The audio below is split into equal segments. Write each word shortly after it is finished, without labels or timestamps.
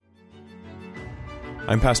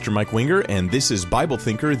I'm Pastor Mike Winger, and this is Bible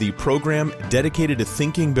Thinker, the program dedicated to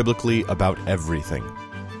thinking biblically about everything.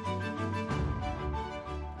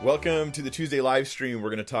 Welcome to the Tuesday live stream. We're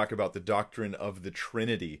going to talk about the doctrine of the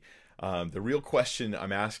Trinity. The real question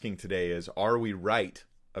I'm asking today is, are we right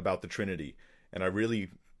about the Trinity? And I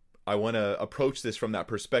want to approach this from that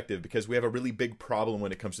perspective because we have a really big problem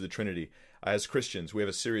when it comes to the Trinity. As Christians, we have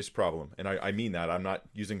a serious problem. And I mean that. I'm not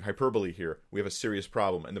using hyperbole here. We have a serious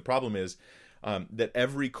problem. And the problem is that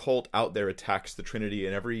every cult out there attacks the Trinity,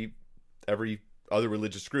 and every other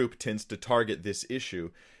religious group tends to target this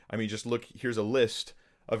issue. I mean, just look, here's a list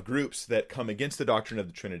of groups that come against the doctrine of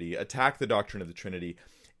the Trinity, attack the doctrine of the Trinity,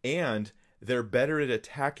 and they're better at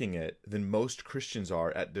attacking it than most Christians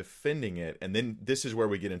are at defending it. And then this is where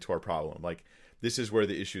we get into our problem. Like, this is where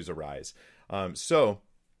the issues arise.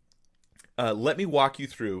 Let me walk you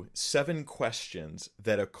through 7 questions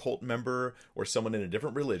that a cult member or someone in a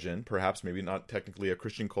different religion, perhaps maybe not technically a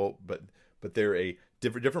Christian cult, but they're a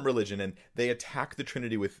different religion, and they attack the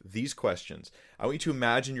Trinity with these questions. I want you to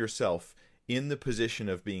imagine yourself in the position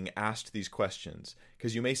of being asked these questions,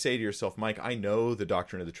 because you may say to yourself, Mike, I know the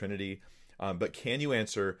doctrine of the Trinity, but can you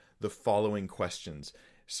answer the following questions?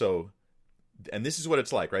 And this is what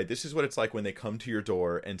it's like, right? This is what it's like when they come to your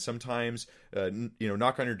door, and sometimes,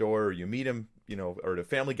 knock on your door, or you meet them, or at a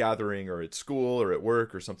family gathering, or at school, or at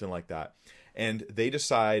work, or something like that. And they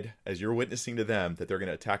decide, as you're witnessing to them, that they're going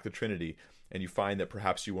to attack the Trinity, and you find that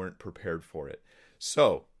perhaps you weren't prepared for it.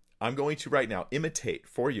 So I'm going to right now imitate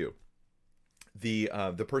for you the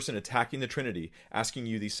person attacking the Trinity, asking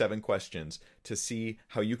you these 7 questions to see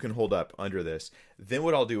how you can hold up under this. Then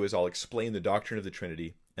what I'll do is I'll explain the doctrine of the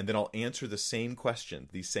Trinity, and then I'll answer the same question,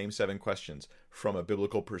 these same 7 questions, from a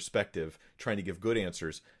biblical perspective, trying to give good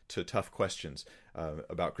answers to tough questions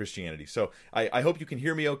about Christianity. So I hope you can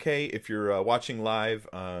hear me okay. If you're watching live,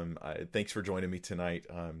 thanks for joining me tonight.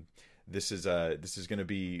 This is going to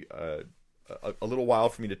be a little while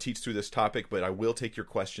for me to teach through this topic, but I will take your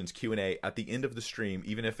questions, Q&A, at the end of the stream,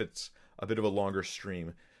 even if it's a bit of a longer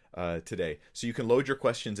stream today. So you can load your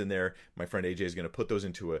questions in there. My friend AJ is going to put those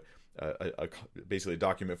into basically a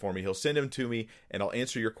document for me. He'll send them to me, and I'll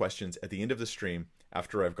answer your questions at the end of the stream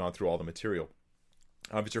after I've gone through all the material.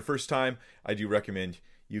 If it's your first time, I do recommend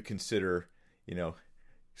you consider,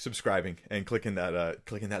 subscribing and clicking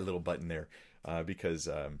that little button there. Because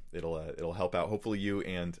it'll help out, hopefully, you,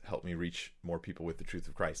 and help me reach more people with the truth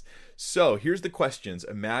of Christ. So here's the questions.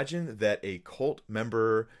 Imagine that a cult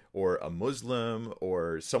member or a Muslim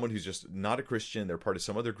or someone who's just not a Christian, they're part of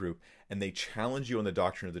some other group, and they challenge you on the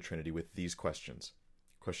doctrine of the Trinity with these questions.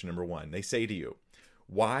 Question number 1, they say to you,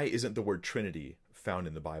 why isn't the word Trinity found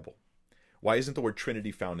in the Bible? Why isn't the word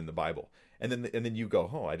Trinity found in the Bible? And then you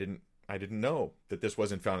go, I didn't know that this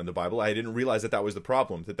wasn't found in the Bible. I didn't realize that was the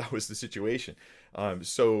problem, that was the situation.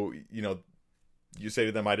 So you say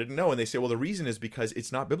to them, I didn't know. And they say, well, the reason is because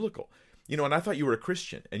it's not biblical. And I thought you were a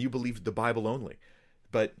Christian and you believed the Bible only.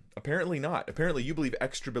 But apparently not. Apparently you believe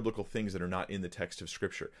extra biblical things that are not in the text of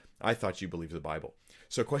Scripture. I thought you believed the Bible.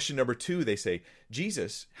 So question number 2, they say,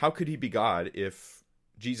 Jesus, how could he be God if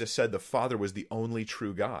Jesus said the Father was the only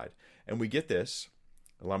true God? And we get this.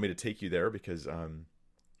 Allow me to take you there because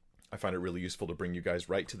I find it really useful to bring you guys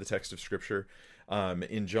right to the text of Scripture.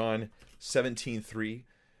 In John 17:3,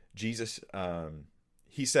 Jesus,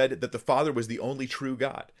 he said that the Father was the only true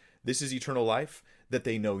God. This is eternal life, that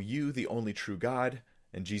they know you, the only true God,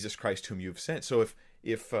 and Jesus Christ whom you have sent. So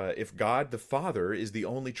if God the Father is the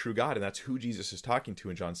only true God, and that's who Jesus is talking to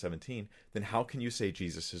in John 17, then how can you say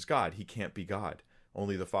Jesus is God? He can't be God.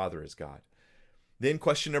 Only the Father is God. Then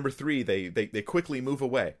question number 3, they quickly move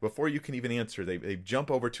away. Before you can even answer, they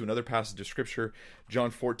jump over to another passage of Scripture,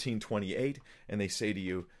 John 14:28, and they say to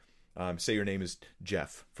you, say your name is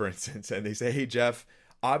Jeff, for instance, and they say, hey, Jeff,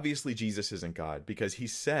 obviously Jesus isn't God because he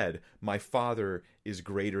said, my Father is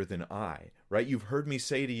greater than I, right? You've heard me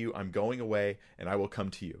say to you, I'm going away and I will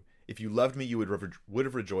come to you. If you loved me, you would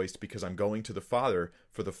have rejoiced because I'm going to the Father,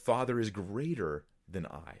 for the Father is greater than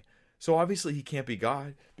I. So obviously he can't be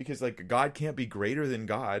God because God can't be greater than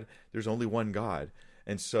God. There's only one God.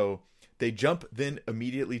 And so they jump then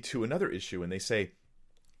immediately to another issue and they say,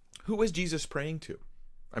 who was Jesus praying to?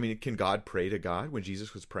 I mean, can God pray to God when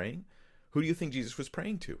Jesus was praying? Who do you think Jesus was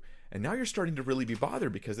praying to? And now you're starting to really be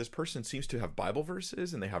bothered because this person seems to have Bible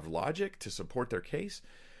verses and they have logic to support their case.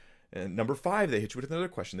 And number 5, they hit you with another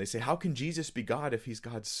question. They say, how can Jesus be God if he's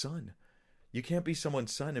God's son? You can't be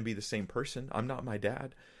someone's son and be the same person. I'm not my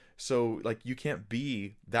dad. So you can't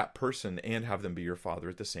be that person and have them be your father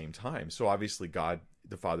at the same time. So obviously God,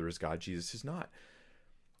 the Father is God, Jesus is not.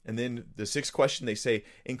 And then the 6th question, they say,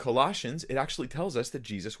 in Colossians, it actually tells us that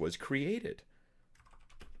Jesus was created.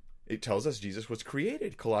 It tells us Jesus was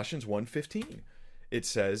created. Colossians 1:15. It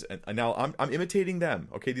says, and now I'm imitating them.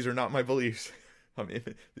 Okay, these are not my beliefs.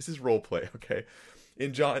 This is role play. Okay,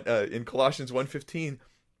 in Colossians 1:15,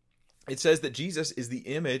 it says that Jesus is the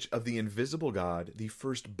image of the invisible God, the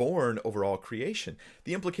firstborn over all creation.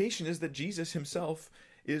 The implication is that Jesus himself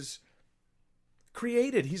is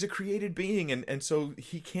created. He's a created being, and so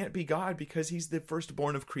he can't be God because he's the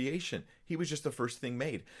firstborn of creation. He was just the first thing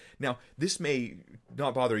made. Now, this may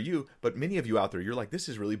not bother you, but many of you out there, you're like, this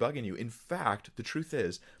is really bugging you. In fact, the truth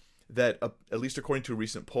is that, at least according to a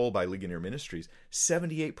recent poll by Ligonier Ministries,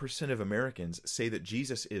 78% of Americans say that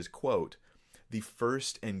Jesus is, quote, the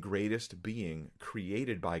first and greatest being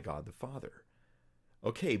created by God the Father.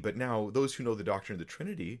 Okay, but now those who know the doctrine of the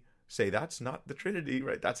Trinity say that's not the Trinity,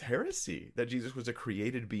 right? That's heresy, that Jesus was a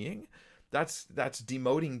created being. That's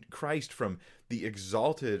demoting Christ from the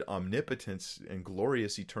exalted omnipotence and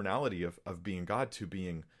glorious eternality of being God to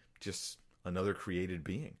being just another created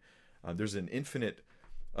being. There's an infinite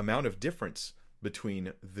amount of difference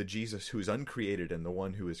between the Jesus who is uncreated and the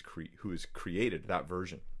one who is created, that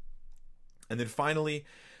version. And then finally,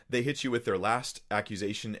 they hit you with their last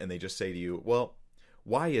accusation, and they just say to you, well,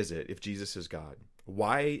 why is it, if Jesus is God,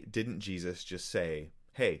 why didn't Jesus just say,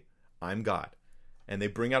 hey, I'm God? And they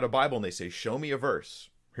bring out a Bible and they say, show me a verse.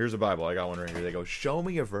 Here's a Bible. I got one right here. They go, show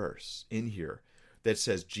me a verse in here that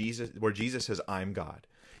says where Jesus says, I'm God.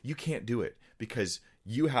 You can't do it because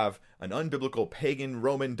you have an unbiblical pagan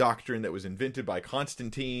Roman doctrine that was invented by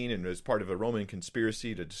Constantine and was part of a Roman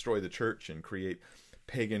conspiracy to destroy the church and create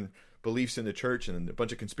pagan beliefs in the church, and then a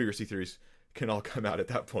bunch of conspiracy theories can all come out at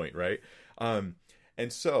that point, right? And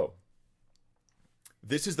so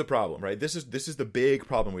this is the problem, right? This is the big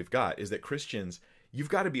problem we've got, is that Christians, you've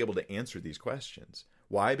got to be able to answer these questions.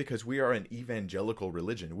 Why? Because we are an evangelical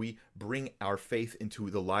religion. We bring our faith into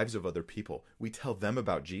the lives of other people. We tell them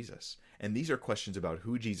about Jesus. And these are questions about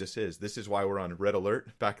who Jesus is. This is why we're on red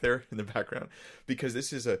alert back there in the background, because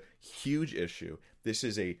this is a huge issue. This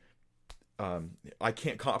is I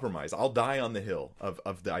can't compromise. I'll die on the hill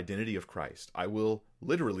of the identity of Christ. I will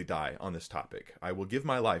literally die on this topic. I will give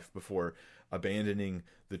my life before abandoning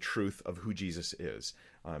the truth of who Jesus is.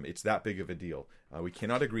 It's that big of a deal. We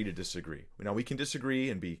cannot agree to disagree. Now, we can disagree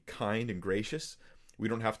and be kind and gracious. We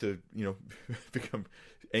don't have to, become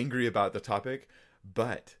angry about the topic,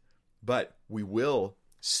 but we will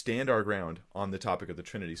stand our ground on the topic of the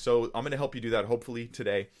Trinity. So I'm going to help you do that, hopefully,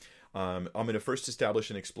 today. I'm going to first establish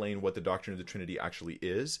and explain what the doctrine of the Trinity actually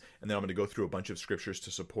is, and then I'm going to go through a bunch of scriptures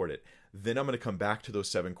to support it. Then I'm going to come back to those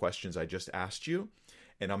 7 questions I just asked you,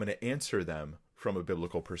 and I'm going to answer them from a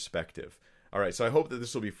biblical perspective. All right, so I hope that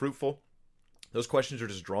this will be fruitful. Those questions are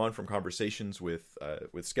just drawn from conversations with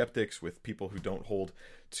skeptics, with people who don't hold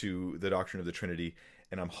to the doctrine of the Trinity,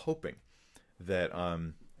 and I'm hoping that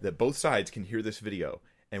that both sides can hear this video,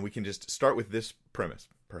 and we can just start with this premise,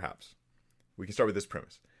 perhaps. We can start with this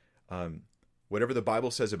premise. Whatever the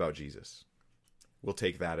Bible says about Jesus, we'll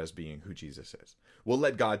take that as being who Jesus is. We'll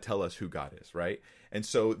let God tell us who God is, right? And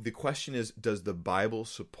so the question is, does the Bible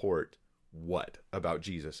support what about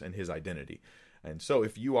Jesus and his identity? And so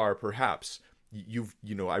if you are perhaps,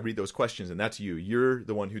 I read those questions and that's you. You're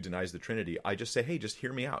the one who denies the Trinity. I just say, hey, just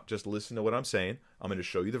hear me out. Just listen to what I'm saying. I'm going to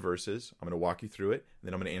show you the verses. I'm going to walk you through it. And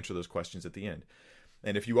then I'm going to answer those questions at the end.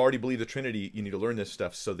 And if you already believe the Trinity, you need to learn this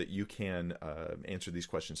stuff so that you can answer these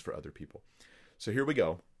questions for other people. So here we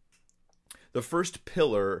go. The first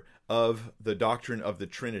pillar of the doctrine of the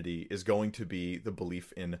Trinity is going to be the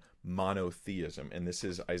belief in monotheism. And this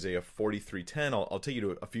is Isaiah 43:10. I'll take you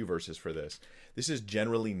to a few verses for this. This is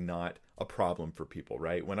generally not a problem for people,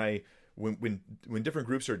 right? When different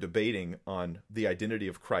groups are debating on the identity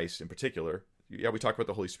of Christ in particular, yeah, we talk about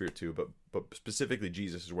the Holy Spirit too, but specifically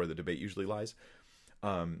Jesus is where the debate usually lies.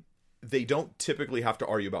 They don't typically have to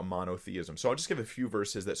argue about monotheism. So I'll just give a few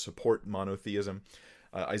verses that support monotheism.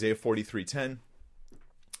 Isaiah 43:10,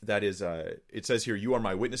 that is, it says here, you are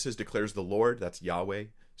my witnesses, declares the Lord, that's Yahweh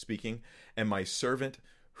speaking, and my servant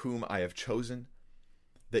whom I have chosen,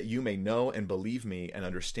 that you may know and believe me and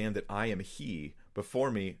understand that I am he. Before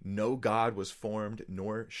me no God was formed,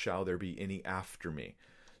 nor shall there be any after me.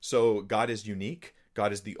 So God is unique.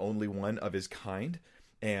 God is the only one of his kind.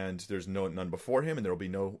 And there's none before him, and there will be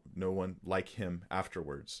no one like him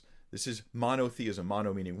afterwards. This is monotheism,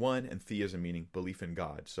 mono meaning one, and theism meaning belief in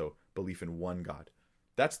God. So belief in one God.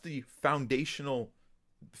 That's the foundational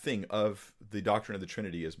thing of the doctrine of the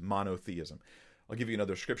Trinity, is monotheism. I'll give you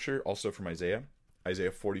another scripture, also from Isaiah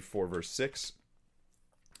 44, verse 6.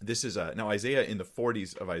 This is now Isaiah in the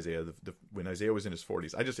 40s of Isaiah, when Isaiah was in his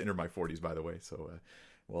 40s. I just entered my 40s, by the way, so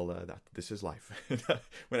Well, this is life.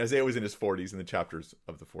 When Isaiah was in his 40s, in the chapters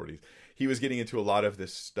of the 40s, he was getting into a lot of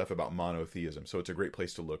this stuff about monotheism. So it's a great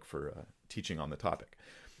place to look for teaching on the topic.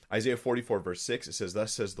 Isaiah 44, verse 6, it says,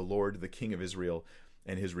 "Thus says the Lord, the King of Israel,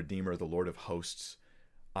 and his Redeemer, the Lord of hosts.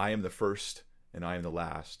 I am the first, and I am the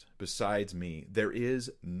last. Besides me, there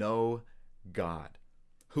is no God.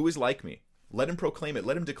 Who is like me? Let him proclaim it.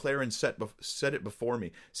 Let him declare and set it before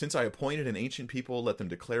me. Since I appointed an ancient people, let them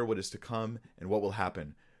declare what is to come and what will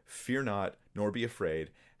happen. Fear not, nor be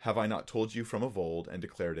afraid. Have I not told you from of old and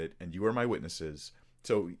declared it? And you are my witnesses."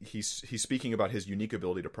 So he's speaking about his unique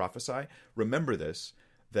ability to prophesy. Remember this,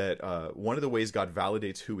 that one of the ways God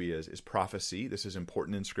validates who he is prophecy. This is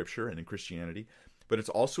important in Scripture and in Christianity, but it's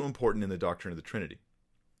also important in the doctrine of the Trinity.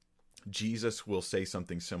 Jesus will say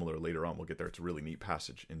something similar later on. We'll get there. It's a really neat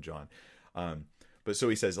passage in John. But so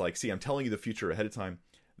he says, like, see, I'm telling you the future ahead of time.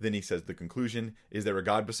 Then he says, the conclusion, is there a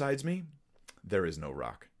God besides me? There is no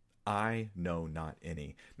rock. I know not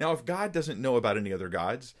any. Now, if God doesn't know about any other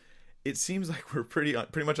gods, it seems like we're pretty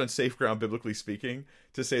much on safe ground, biblically speaking,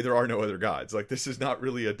 to say there are no other gods. Like, this is not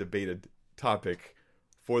really a debated topic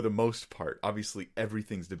for the most part. Obviously,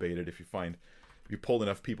 everything's debated. If you poll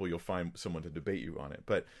enough people, you'll find someone to debate you on it.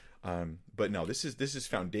 But no, this is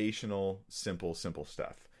foundational, simple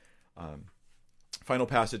stuff. Final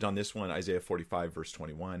passage on this one, Isaiah 45, verse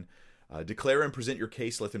 21. "Declare and present your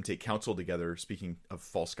case, let them take counsel together," speaking of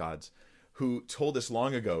false gods, "who told us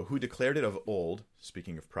long ago, who declared it of old,"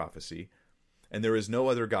 speaking of prophecy, "and there is no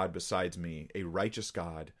other God besides me, a righteous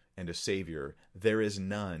God and a Savior. There is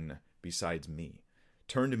none besides me.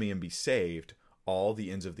 Turn to me and be saved, all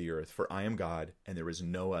the ends of the earth, for I am God and there is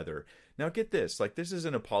no other." Now get this, like, this is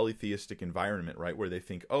in a polytheistic environment, right, where they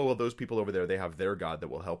think, oh, well, those people over there, they have their God that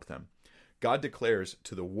will help them. God declares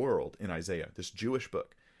to the world in Isaiah, this Jewish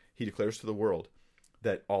book, he declares to the world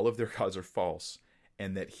that all of their gods are false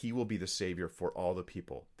and that he will be the Savior for all the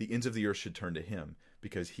people. The ends of the earth should turn to him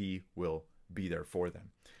because he will be there for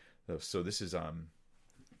them. So this is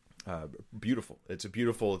beautiful.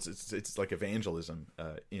 It's like evangelism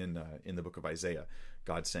in the book of Isaiah.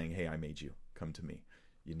 God saying, hey, I made you. Come to me.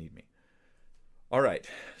 You need me. All right.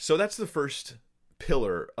 So that's the first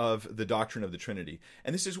pillar of the doctrine of the Trinity.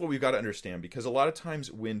 And this is what we've got to understand, because a lot of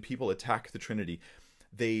times when people attack the Trinity,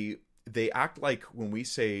 they act like when we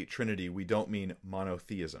say Trinity, we don't mean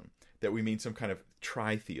monotheism, that we mean some kind of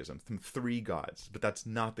tritheism, three gods. But that's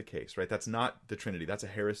not the case, right? That's not the Trinity. That's a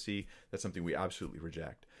heresy. That's something we absolutely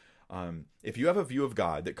reject. If you have a view of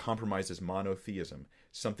God that compromises monotheism,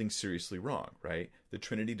 something's seriously wrong, right? The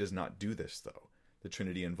Trinity does not do this, though. The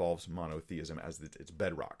Trinity involves monotheism as its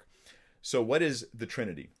bedrock. So what is the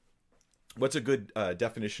Trinity? What's a good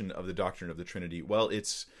definition of the doctrine of the Trinity? Well,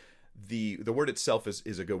 it's the word itself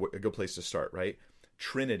is a good place to start, right?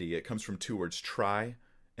 Trinity, it comes from two words, tri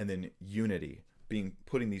and then unity,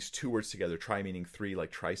 putting these two words together, tri meaning three,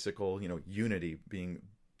 like tricycle, unity being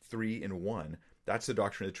three in one. That's the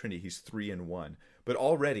doctrine of the Trinity. He's three in one. But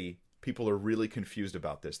already people are really confused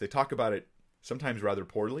about this. They talk about it sometimes rather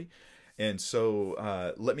poorly. And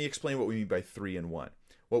so let me explain what we mean by three in one.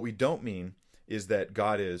 What we don't mean is that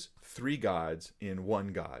God is three gods in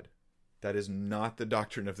one God. That is not the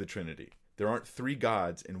doctrine of the Trinity. There aren't three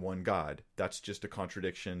gods in one God. That's just a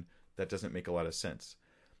contradiction. That doesn't make a lot of sense.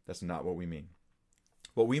 That's not what we mean.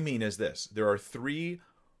 What we mean is this. There are three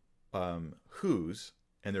whos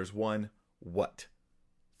and there's one what.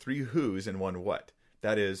 Three whos and one what.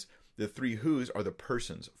 That is, the three whos are the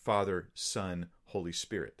persons, Father, Son, Holy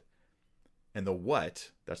Spirit. And the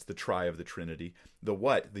what, that's the tri of the Trinity. The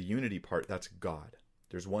what, the unity part, that's God.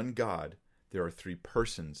 There's one God. There are three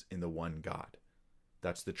persons in the one God.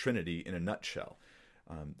 That's the Trinity in a nutshell.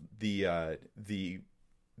 The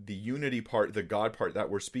unity part, the God part that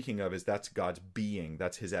we're speaking of that's God's being.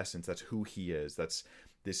 That's his essence. That's who he is.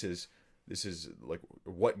 This is like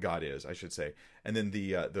what God is, I should say. And then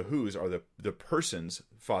the whos are the persons,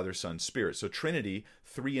 Father, Son, Spirit. So Trinity,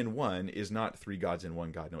 three in one, is not three gods in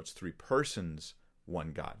one God. No, it's three persons,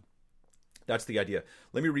 one God. That's the idea.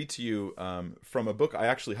 Let me read to you from a book I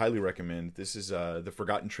actually highly recommend. This is The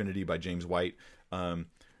Forgotten Trinity by James White,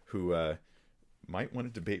 who might want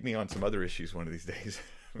to debate me on some other issues one of these days.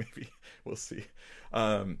 Maybe. We'll see.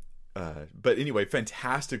 But anyway,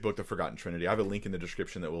 fantastic book, The Forgotten Trinity. I have a link in the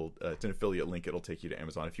description that it's an affiliate link. It'll take you to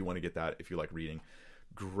Amazon if you want to get that, if you like reading.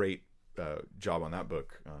 Great job on that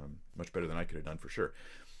book. Much better than I could have done for sure.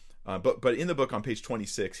 But in the book on page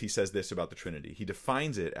 26, he says this about the Trinity. He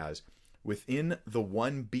defines it as within the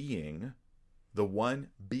one being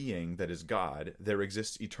that is God, there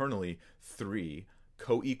exists eternally three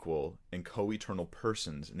co-equal and co-eternal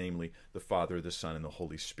persons, namely the Father, the Son, and the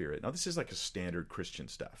Holy Spirit. Now, this is like a standard Christian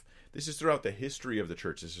stuff. This is throughout the history of the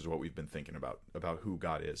church. This is what we've been thinking about who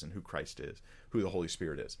God is and who Christ is, who the Holy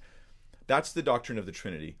Spirit is. That's the doctrine of the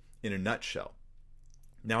Trinity in a nutshell.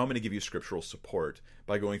 Now I'm going to give you scriptural support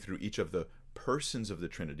by going through each of the persons of the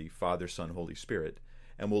Trinity, Father, Son, Holy Spirit,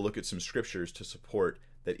 and we'll look at some scriptures to support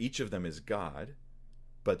that each of them is God,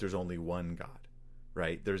 but there's only one God,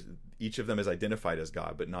 right? Each of them is identified as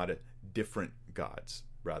God, but not different gods,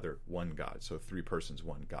 rather one God. So three persons,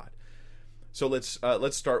 one God. So let's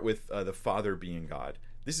start with the Father being God.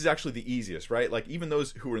 This is actually the easiest, right? Like even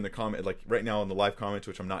those who are in the comment, like right now in the live comments,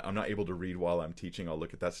 which I'm not able to read while I'm teaching. I'll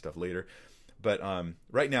look at that stuff later. But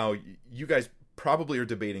right now, you guys probably are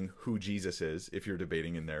debating who Jesus is. If you're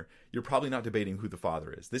debating in there, you're probably not debating who the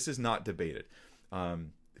Father is. This is not debated.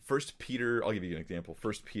 First Peter, I'll give you an example.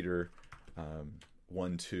 First Peter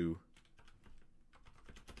 1:2.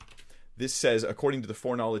 This says, according to the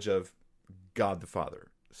foreknowledge of God the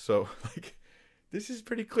Father. So, like, this is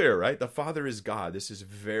pretty clear, right? The Father is God. This is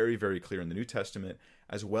very, very clear in the New Testament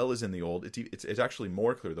as well as in the Old. It's actually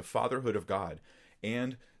more clear. The fatherhood of God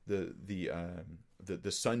and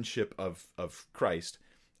the sonship of Christ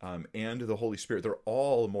and the Holy Spirit, they're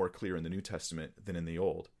all more clear in the New Testament than in the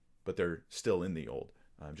Old, but they're still in the Old,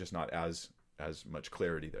 just not as much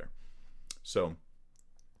clarity there. So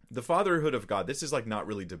the fatherhood of God, this is like not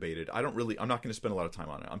really debated. I'm not going to spend a lot of time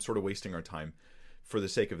on it. I'm sort of wasting our time for the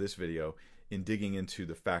sake of this video in digging into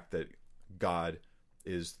the fact that God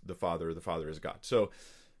is the Father is God. So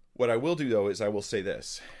what I will do though is I will say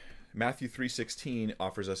this. Matthew 3:16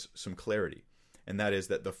 offers us some clarity, and that is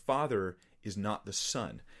that the Father is not the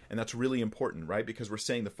Son. And that's really important, right? Because we're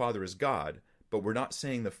saying the Father is God, but we're not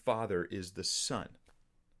saying the Father is the Son.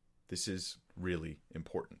 This is really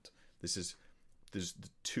important. There's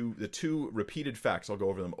the two repeated facts. I'll go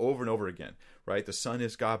over them over and over again, right? The Son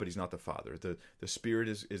is God, but he's not the Father. The Spirit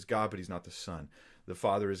is God, but he's not the Son. The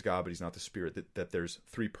Father is God, but he's not the Spirit. That there's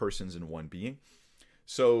three persons in one being.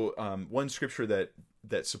 So one scripture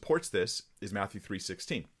that supports this is Matthew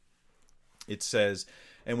 3:16. It says,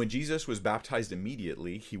 "And when Jesus was baptized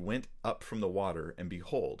immediately, he went up from the water, and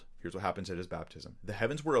behold," here's what happens at his baptism, "the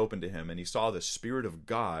heavens were opened to him, and he saw the Spirit of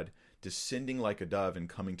God descending like a dove and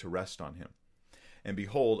coming to rest on him. And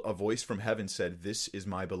behold, a voice from heaven said, 'This is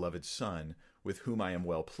my beloved Son, with whom I am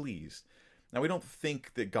well pleased.'" Now, we don't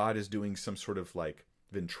think that God is doing some sort of like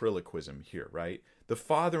ventriloquism here, right? The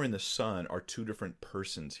Father and the Son are two different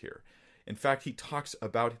persons here. In fact, he talks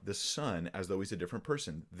about the Son as though he's a different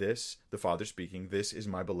person. This, the Father speaking, "This is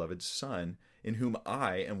my beloved Son, in whom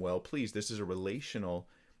I am well pleased." This is a relational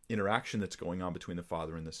interaction that's going on between the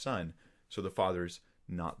Father and the Son. So the Father's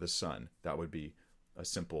not the Son. That would be a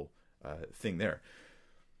simple thing there.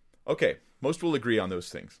 Okay, most will agree on those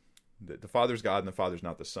things. The Father's God and the Father's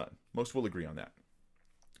not the Son. Most will agree on that.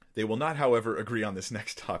 They will not, however, agree on this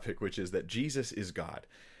next topic, which is that Jesus is God.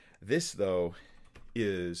 This, though,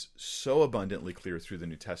 is so abundantly clear through the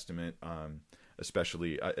New Testament,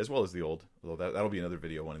 especially, as well as the Old, although that'll be another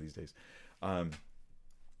video one of these days,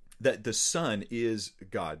 that the Son is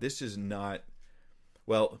God. This is not,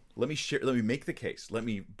 well, let me make the case. Let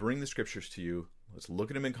me bring the scriptures to you. Let's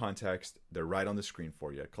look at them in context. They're right on the screen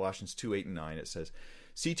for you. Colossians 2:8-9, it says,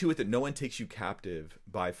 "See to it that no one takes you captive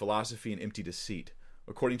by philosophy and empty deceit,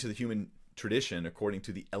 according to the human tradition, according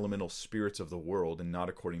to the elemental spirits of the world, and not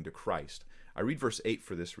according to Christ." I read verse 8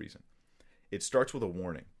 for this reason. It starts with a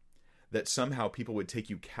warning that somehow people would take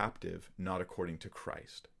you captive, not according to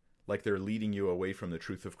Christ, like they're leading you away from the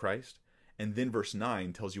truth of Christ. And then verse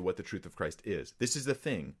 9 tells you what the truth of Christ is. This is the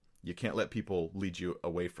thing you can't let people lead you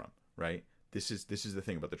away from, right? This is the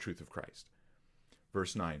thing about the truth of Christ.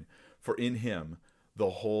 Verse 9, "For in him the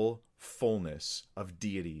whole fullness of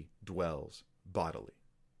deity dwells bodily."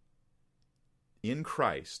 In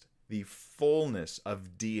Christ, the fullness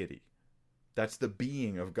of deity, that's the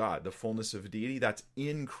being of God, the fullness of deity, that's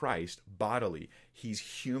in Christ bodily.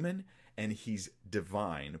 He's human and he's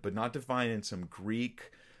divine, but not divine in some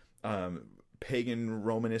Greek, pagan,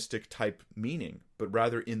 Romanistic type meaning, but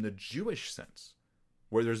rather in the Jewish sense,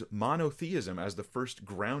 where there's monotheism as the first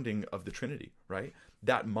grounding of the Trinity, right?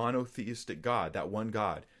 That monotheistic God, that one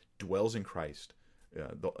God, dwells in Christ.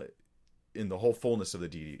 In the whole fullness of the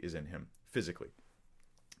deity is in him, physically.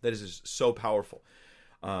 That is so powerful.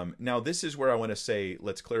 Now, this is where I want to say,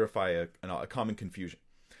 let's clarify a common confusion.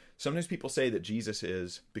 Sometimes people say that Jesus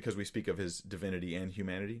is, because we speak of his divinity and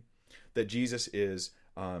humanity, that Jesus is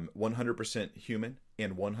 100% human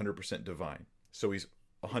and 100% divine. So he's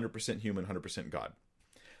 100% human, 100% God.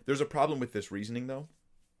 There's a problem with this reasoning, though.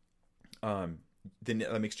 Then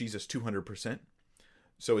that makes Jesus 200%.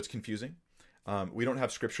 so it's confusing. We don't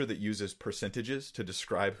have scripture that uses percentages to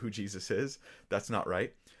describe who Jesus is. That's not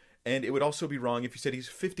right. And it would also be wrong if you said he's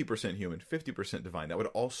 50% human, 50% divine. That would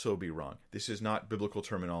also be wrong. This is not biblical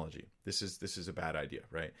terminology. This is a bad idea,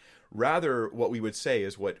 right? Rather, what we would say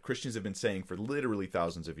is what Christians have been saying for literally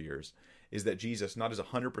thousands of years, is that Jesus not is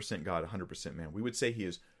 100% God, 100% man. We would say he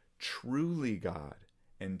is truly God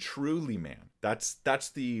and truly man. That's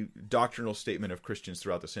the doctrinal statement of Christians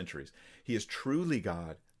throughout the centuries. He is truly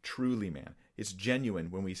God, truly man. It's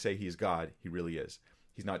genuine when we say he is God. He really is.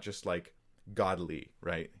 He's not just like godly,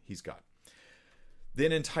 right? He's God.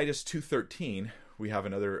 Then in Titus 2:13, we have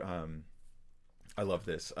another, I love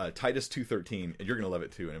this. Titus 2:13, and you're going to love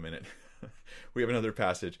it too in a minute. We have another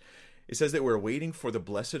passage. It says that we're waiting for the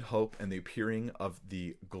blessed hope and the appearing of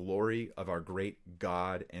the glory of our great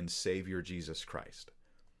God and Savior, Jesus Christ.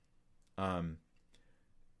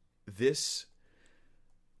 This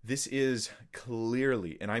is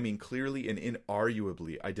clearly, and I mean clearly and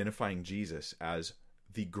inarguably, identifying Jesus as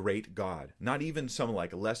the great God. Not even some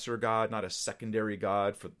like lesser God, not a secondary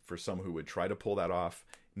God for some who would try to pull that off.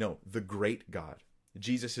 No, the great God.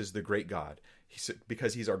 Jesus is the great God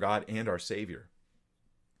because he's our God and our Savior.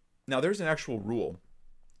 Now, there's an actual rule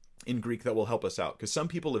in Greek that will help us out, because some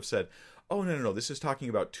people have said, oh, no, this is talking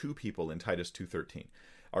about two people in Titus 2:13.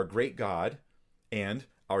 Our great God and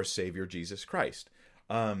our Savior, Jesus Christ.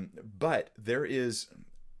 But there is...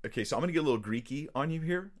 Okay, so I'm going to get a little Greeky on you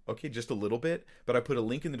here, okay, just a little bit, but I put a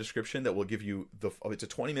link in the description that will give you it's a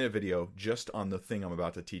 20-minute video just on the thing I'm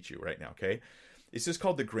about to teach you right now, okay? This is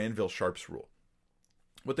called the Granville-Sharps rule.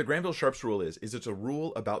 What the Granville-Sharps rule is it's a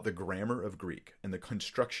rule about the grammar of Greek and the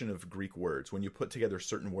construction of Greek words. When you put together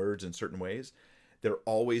certain words in certain ways, they're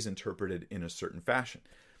always interpreted in a certain fashion.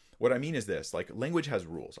 What I mean is this, like language has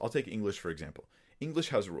rules. I'll take English, for example. English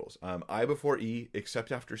has rules. I before E,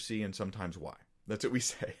 except after C, and sometimes Y. That's what we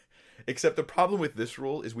say. Except the problem with this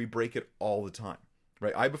rule is we break it all the time,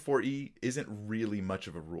 right? I before E isn't really much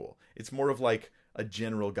of a rule. It's more of like a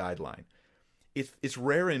general guideline. It's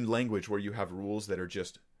rare in language where you have rules that are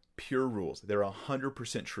just pure rules. They're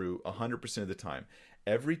 100% true 100% of the time.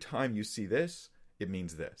 Every time you see this, it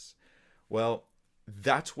means this. Well,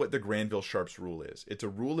 that's what the Granville-Sharps rule is. It's a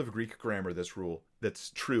rule of Greek grammar, this rule, that's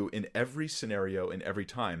true in every scenario and every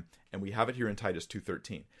time. And we have it here in Titus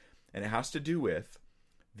 2:13. And it has to do with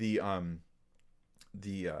the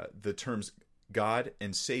terms God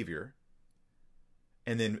and Savior,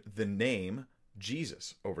 and then the name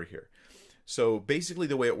Jesus over here. So basically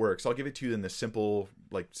the way it works, I'll give it to you in the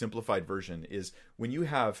simplified version, is when you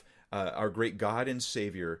have our great God and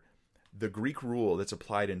Savior, the Greek rule that's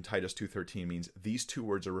applied in Titus 2:13 means these two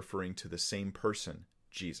words are referring to the same person,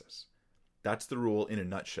 Jesus. That's the rule in a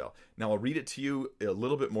nutshell. Now, I'll read it to you a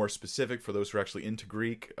little bit more specific for those who are actually into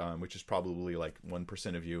Greek, which is probably like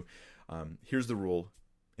 1% of you. Here's the rule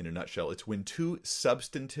in a nutshell. It's when two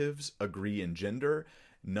substantives agree in gender,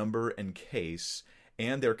 number, and case,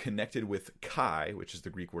 and they're connected with kai, which is the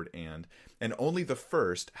Greek word and only the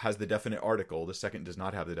first has the definite article, the second does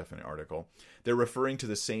not have the definite article. They're referring to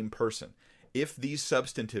the same person. If these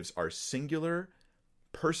substantives are singular,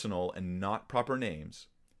 personal, and not proper names,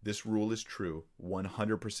 this rule is true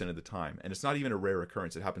 100% of the time. And it's not even a rare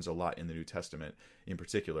occurrence. It happens a lot in the New Testament in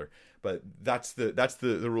particular. But that's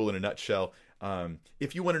the rule in a nutshell.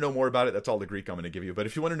 If you want to know more about it, that's all the Greek I'm going to give you. But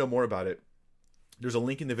if you want to know more about it, there's a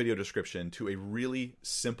link in the video description to a really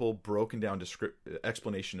simple, broken down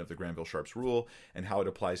explanation of the Granville-Sharps rule and how it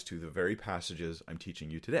applies to the very passages I'm teaching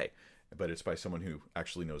you today. But it's by someone who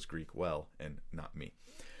actually knows Greek well and not me.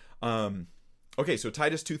 Okay, so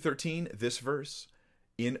Titus 2:13, this verse,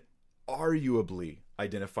 inarguably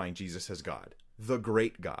identifying Jesus as God, the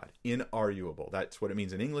great God, inarguable. That's what it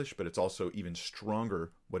means in English, but it's also even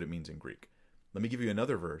stronger what it means in Greek. Let me give you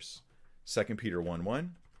another verse, 2 Peter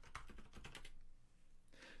 1:1.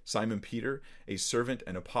 Simon Peter, a servant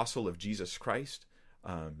and apostle of Jesus Christ,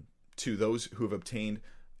 to those who have obtained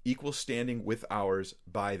equal standing with ours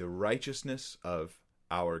by the righteousness of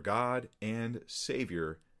our God and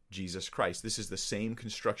Savior, Jesus Christ. This is the same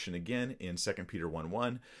construction again in 2 Peter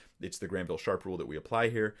 1:1. It's the Granville-Sharp rule that we apply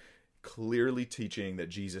here, clearly teaching that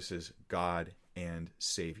Jesus is God and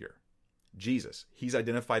Savior. Jesus, he's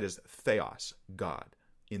identified as Theos, God,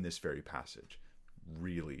 in this very passage.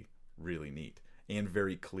 Really, really neat and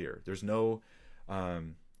very clear. There's no...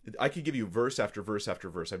 I could give you verse after verse after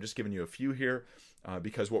verse. I've just given you a few here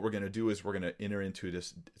because what we're going to do is we're going to enter into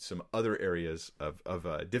some other areas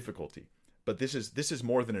of difficulty. But this is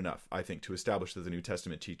more than enough, I think, to establish that the New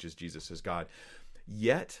Testament teaches Jesus as God.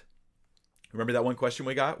 Yet, remember that one question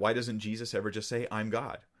we got? Why doesn't Jesus ever just say, I'm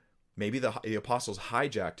God? Maybe the apostles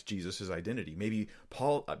hijacked Jesus' identity. Maybe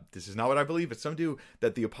Paul, this is not what I believe, but some do,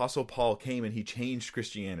 that the apostle Paul came and he changed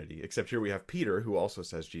Christianity. Except here we have Peter, who also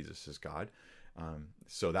says Jesus is God.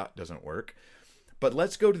 So that doesn't work. But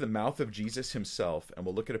let's go to the mouth of Jesus himself, and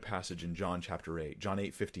we'll look at a passage in John chapter 8, John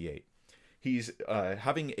 8:58. He's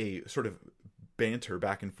having a sort of banter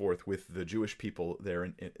back and forth with the Jewish people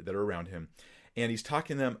there that are around him, and he's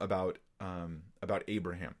talking to them about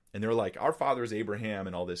Abraham, and they're like, our father is Abraham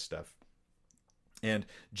and all this stuff. And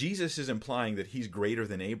Jesus is implying that he's greater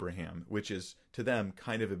than Abraham, which is to them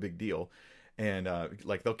kind of a big deal, and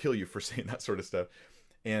like they'll kill you for saying that sort of stuff.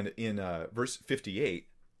 And in verse 58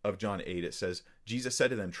 of John 8, it says, Jesus said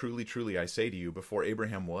to them, truly, truly, I say to you, before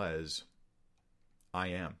Abraham was, I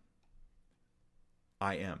am.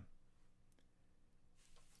 I am.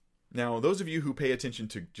 Now, those of you who pay attention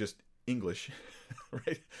to just English,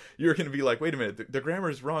 right, you're going to be like, wait a minute, the grammar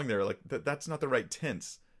is wrong there. Like, that's not the right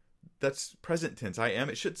tense. That's present tense. I am.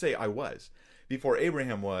 It should say I was. Before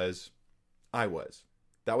Abraham was, I was.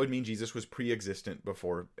 That would mean Jesus was pre-existent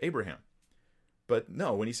before Abraham. But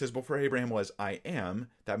no, when he says before Abraham was, I am,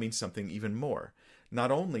 that means something even more.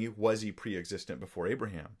 Not only was he pre-existent before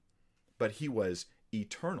Abraham, but he was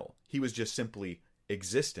eternal. He was just simply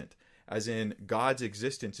existent. As in, God's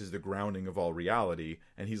existence is the grounding of all reality.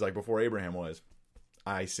 And he's like, before Abraham was,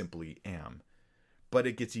 I simply am. But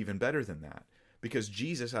it gets even better than that. Because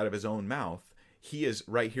Jesus, out of his own mouth, he is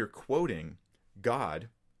right here quoting God,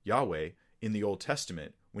 Yahweh, in the Old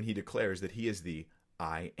Testament when he declares that he is the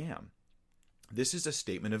I am. This is a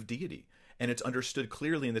statement of deity. And it's understood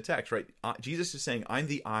clearly in the text, right? Jesus is saying, I'm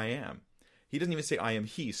the I am. He doesn't even say I am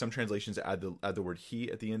he. Some translations add the word he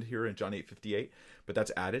at the end here in John 8:58, but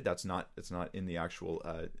that's added. It's not in the actual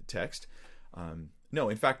text. No,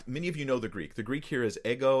 in fact, many of you know the Greek. The Greek here is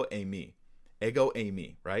ego eimi. Ego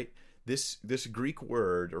eimi, right? This Greek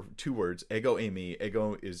word, or two words, ego eimi.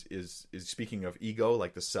 Ego is speaking of ego,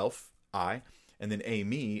 like the self, I. And then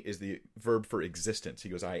eimi is the verb for existence. He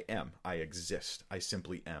goes, I am. I exist. I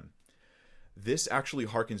simply am. This actually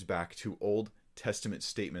harkens back to Old Testament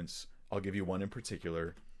statements. I'll give you one in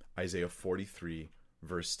particular, Isaiah 43,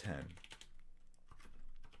 verse 10.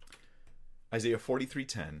 Isaiah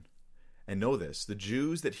 43:10, and know this, the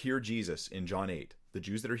Jews that hear Jesus in John 8, the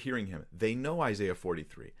Jews that are hearing him, they know Isaiah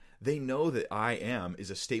 43. They know that I am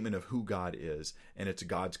is a statement of who God is, and it's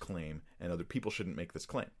God's claim, and other people shouldn't make this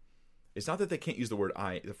claim. It's not that they can't use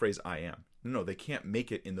the phrase I am. No, they can't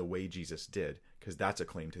make it in the way Jesus did, because that's a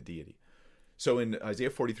claim to deity. So in Isaiah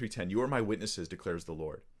 43:10, you are my witnesses, declares the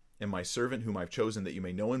Lord, and my servant whom I've chosen, that you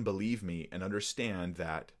may know and believe me and understand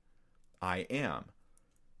that I am.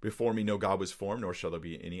 Before me no God was formed, nor shall there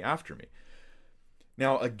be any after me.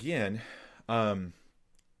 Now again,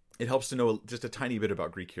 it helps to know just a tiny bit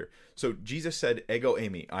about Greek here. So Jesus said, ego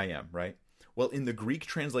eimi, I am, right? Well, in the Greek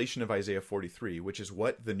translation of Isaiah 43, which is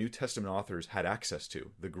what the New Testament authors had access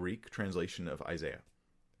to, the Greek translation of Isaiah,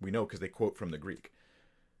 we know because they quote from the Greek.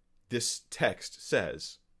 This text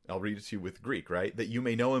says, I'll read it to you with Greek, right? That you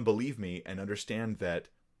may know and believe me and understand that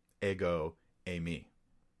ego eimi,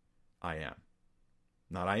 I am.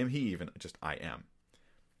 Not I am he even, just I am.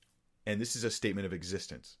 And this is a statement of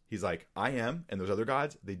existence. He's like, I am, and those other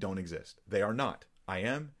gods, they don't exist. They are not. I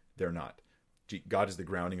am, they're not. God is the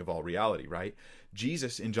grounding of all reality, right?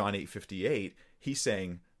 Jesus in John 8:58, he's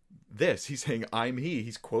saying this. He's saying, I'm he.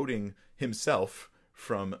 He's quoting himself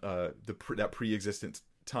from that pre-existent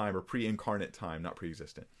time, or pre-incarnate time, not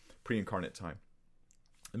pre-existent, pre-incarnate time.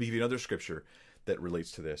 Let me give you another scripture that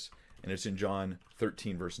relates to this, and it's in John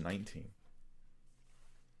 13, verse 19.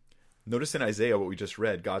 Notice in Isaiah what we just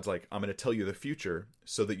read, God's like, I'm going to tell you the future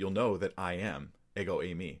so that you'll know that I am, ego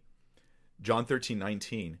eimi. John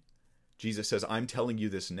 13:19, Jesus says, I'm telling you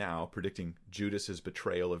this now, predicting Judas's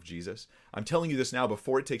betrayal of Jesus. I'm telling you this now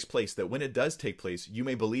before it takes place, that when it does take place, you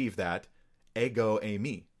may believe that ego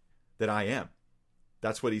eimi, that I am.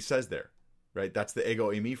 That's what he says there, right? That's the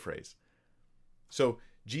ego eimi phrase. So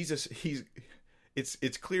Jesus,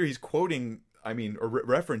 it's clear he's quoting, or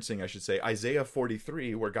referencing, I should say, Isaiah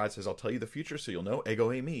 43, where God says, I'll tell you the future so you'll know, ego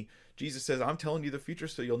eimi. Jesus says, I'm telling you the future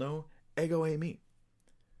so you'll know, ego eimi.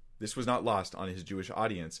 This was not lost on his Jewish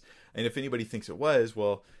audience. And if anybody thinks it was,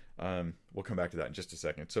 well, we'll come back to that in just a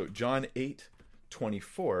second. So John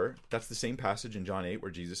 8:24, that's the same passage in John 8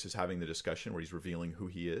 where Jesus is having the discussion, where he's revealing who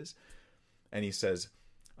he is. And he says,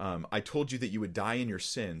 I told you that you would die in your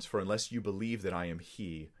sins, for unless you believe that I am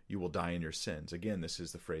he, you will die in your sins. Again, this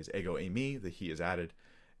is the phrase ego eimi, the he is added.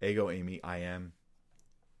 Ego eimi, I am.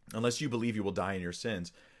 Unless you believe, you will die in your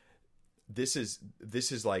sins. This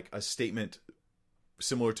is like a statement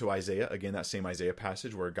similar to Isaiah, again, that same Isaiah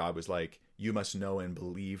passage where God was like, you must know and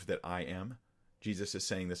believe that I am. Jesus is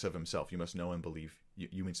saying this of himself. You must know and believe.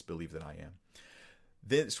 You must believe that I am.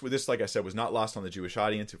 This, like I said, was not lost on the Jewish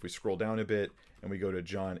audience. If we scroll down a bit and we go to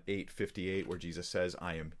John 8:58, where Jesus says,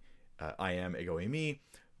 I am ego eimi,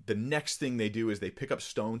 the next thing they do is they pick up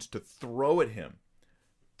stones to throw at him.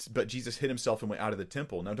 But Jesus hid himself and went out of the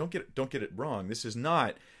temple. Now, don't get it wrong. This is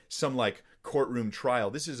not some like courtroom trial.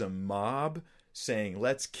 This is a mob saying,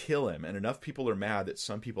 let's kill him. And enough people are mad that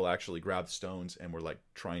some people actually grabbed stones and were like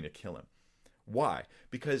trying to kill him. Why?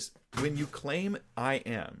 Because when you claim I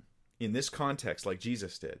am, in this context, like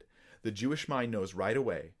Jesus did, the Jewish mind knows right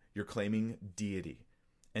away you're claiming deity.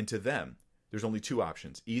 And to them, there's only two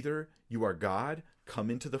options. Either you are God, come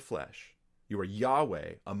into the flesh, you are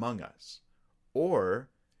Yahweh among us, or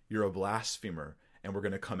you're a blasphemer and we're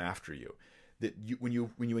going to come after you. That when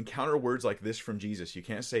you encounter words like this from Jesus, you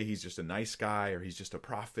can't say he's just a nice guy or he's just a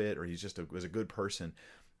prophet or he's just was a good person.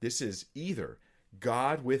 This is either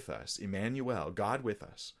God with us, Emmanuel, God with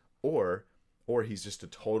us, or he's just a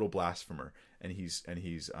total blasphemer and he's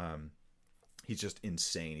just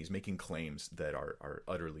insane. He's making claims that are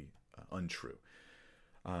utterly untrue.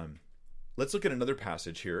 Let's look at another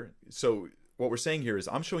passage here. So what we're saying here is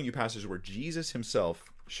I'm showing you passages where Jesus himself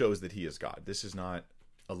shows that he is God. This is not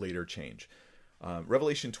a later change.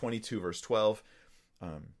 Revelation 22 verse 12,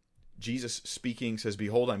 Jesus speaking says,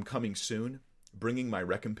 behold, I'm coming soon, bringing my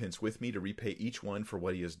recompense with me to repay each one for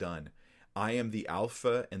what he has done. I am the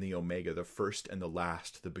Alpha and the Omega, the first and the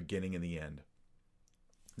last, the beginning and the end.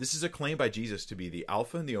 This is a claim by Jesus to be the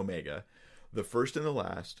Alpha and the Omega, the first and the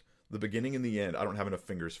last, the beginning and the end. I don't have enough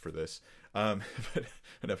fingers for this, but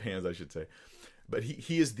enough hands, I should say. But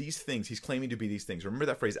he is these things. He's claiming to be these things. Remember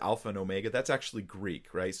that phrase, Alpha and Omega? That's actually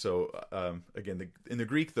Greek, right? So again, in the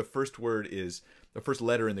Greek, the first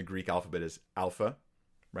letter in the Greek alphabet is alpha,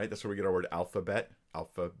 right? That's where we get our word alphabet,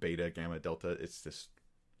 alpha, beta, gamma, delta. It's this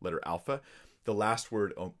letter alpha. The last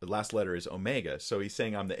letter is omega. So he's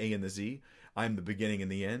saying I'm the A and the Z. I'm the beginning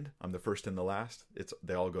and the end. I'm the first and the last.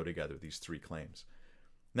 They all go together, these three claims.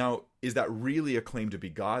 Now, is that really a claim to be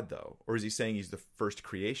God, though? Or is he saying he's the first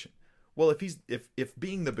creation? Well, if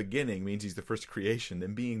being the beginning means he's the first creation,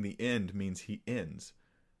 then being the end means he ends.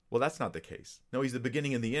 Well, that's not the case. No, he's the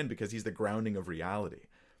beginning and the end because he's the grounding of reality.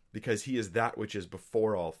 Because he is that which is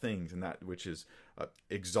before all things and that which is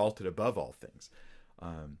exalted above all things.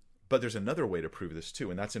 But there's another way to prove this too,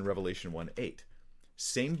 and that's in Revelation 1:8.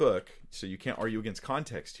 Same book, so you can't argue against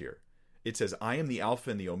context here. It says, I am the Alpha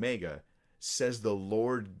and the Omega, says the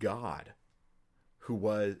Lord God,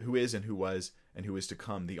 who is and who was and who is to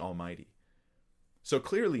come, the Almighty. So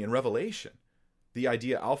clearly in Revelation, the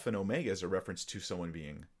idea Alpha and Omega is a reference to someone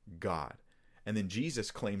being God. And then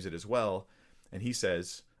Jesus claims it as well, and he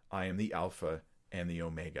says, I am the Alpha and the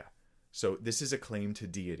Omega. So this is a claim to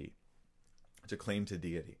deity. It's a claim to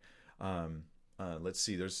deity. Let's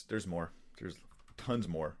see, there's more. There's tons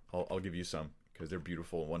more. I'll give you some because they're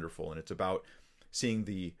beautiful and wonderful, and it's about seeing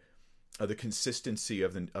the consistency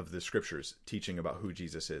of the scriptures teaching about who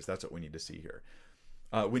Jesus is. That's what we need to see here.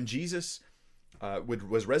 When Jesus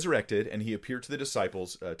was resurrected and he appeared to the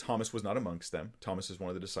disciples, Thomas was not amongst them. Thomas is one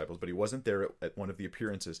of the disciples, but he wasn't there at one of the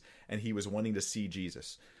appearances, and he was wanting to see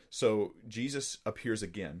Jesus. So Jesus appears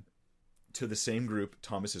again to the same group.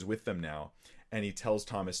 Thomas is with them now, and he tells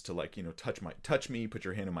Thomas to touch me, put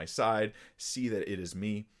your hand on my side, see that it is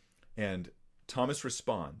me. And Thomas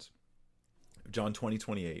responds, John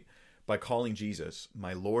 20:28, by calling Jesus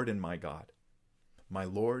my Lord and my God. My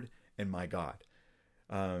Lord and my God.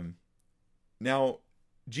 Now,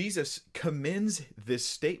 Jesus commends this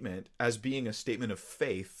statement as being a statement of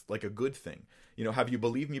faith, like a good thing. Have you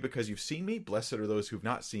believed me because you've seen me? Blessed are those who've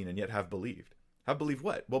not seen and yet have believed. Have believed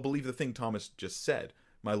what? Well, believe the thing Thomas just said,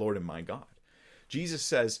 my Lord and my God. Jesus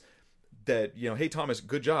says that, hey, Thomas,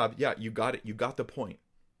 good job. Yeah, you got it. You got the point.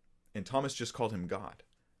 And Thomas just called him God.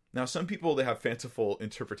 Now, some people, they have fanciful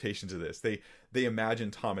interpretations of this. They imagine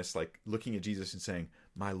Thomas like looking at Jesus and saying,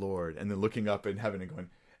 my Lord, and then looking up in heaven and going,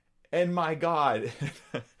 and my God.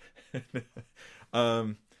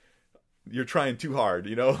 You're trying too hard,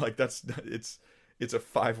 like it's a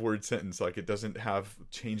 5-word sentence. Like it doesn't have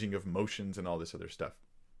changing of motions and all this other stuff.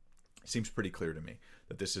 It seems pretty clear to me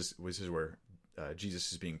that this is where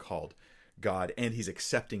Jesus is being called God, and he's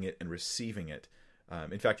accepting it and receiving it.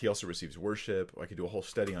 In fact, he also receives worship. I could do a whole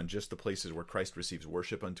study on just the places where Christ receives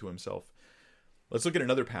worship unto himself. Let's look at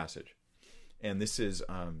another passage. And this is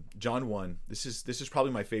John 1. This is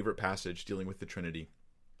probably my favorite passage dealing with the Trinity.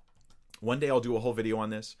 One day I'll do a whole video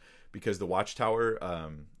on this because the Watchtower,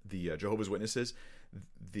 the Jehovah's Witnesses,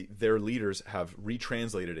 their leaders have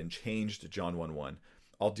retranslated and changed John 1:1.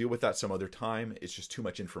 I'll deal with that some other time. It's just too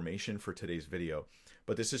much information for today's video.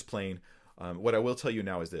 But this is plain. What I will tell you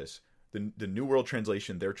now is this. The New World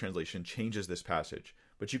Translation, their translation, changes this passage.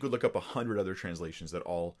 But you could look up 100 other translations that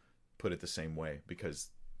all put it the same way, because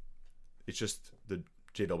it's just the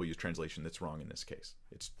JW's translation that's wrong in this case.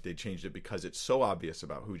 They changed it because it's so obvious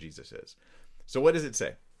about who Jesus is. So what does it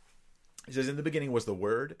say? It says, in the beginning was the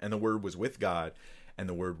Word, and the Word was with God, and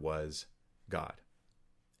the Word was God.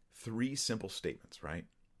 3 simple statements, right?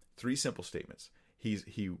 3 simple statements.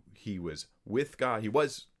 He was with God. He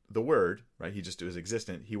was the Word, right? He just was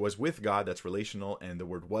existent. He was with God. That's relational. And the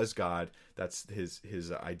Word was God. That's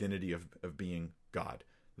his identity of being God,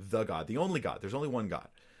 the only God. There's only one God.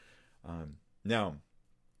 Now,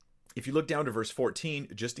 if you look down to verse 14,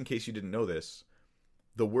 just in case you didn't know this,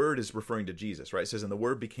 the Word is referring to Jesus, right? It says, and the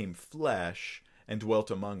Word became flesh and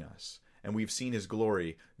dwelt among us. And we've seen his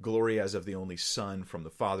glory as of the only Son from the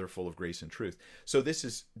Father, full of grace and truth. So this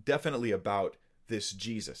is definitely about this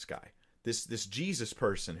Jesus guy, this Jesus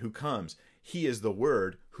person who comes. He is the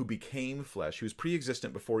Word who became flesh. He was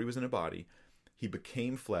pre-existent before he was in a body. He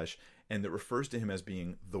became flesh, and it refers to him as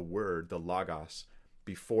being the Word, the Logos,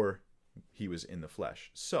 before he was in the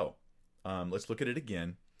flesh. So let's look at it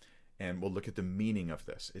again, and we'll look at the meaning of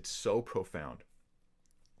this. It's so profound.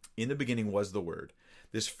 In the beginning was the Word.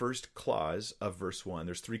 This first clause of verse 1,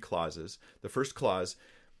 there's 3 clauses. The first clause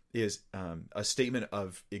is a statement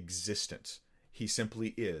of existence. He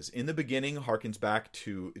simply is. In the beginning harkens back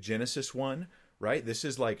to Genesis 1, right? This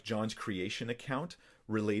is like John's creation account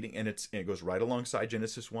relating, and it goes right alongside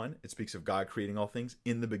Genesis 1. It speaks of God creating all things.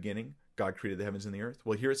 In the beginning, God created the heavens and the earth.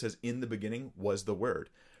 Well, here it says, in the beginning was the Word.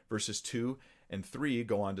 Verses 2 and 3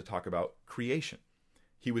 go on to talk about creation.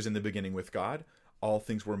 He was in the beginning with God. All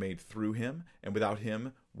things were made through him, and without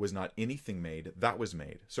him was not anything made that was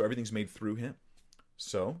made. So everything's made through him.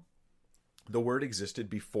 So the Word existed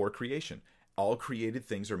before creation. All created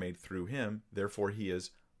things are made through him. Therefore, he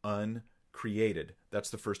is uncreated.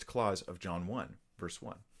 That's the first clause of John 1, verse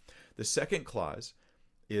 1. The second clause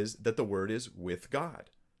is that the Word is with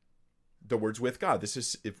God. The Word's with God. This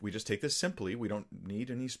is, if we just take this simply, we don't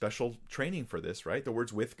need any special training for this, right? The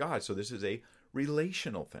Word's with God. So this is a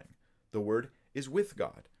relational thing. The Word is with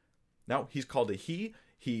God. Now, he's called a he.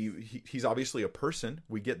 He's obviously a person.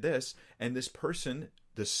 We get this. And this person,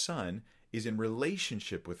 the Son, is in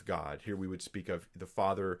relationship with God. Here we would speak of the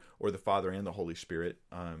Father, or the Father and the Holy Spirit.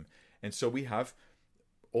 And so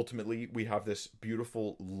ultimately, we have this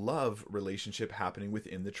beautiful love relationship happening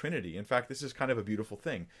within the Trinity. In fact, this is kind of a beautiful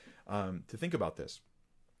thing to think about this.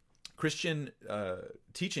 Christian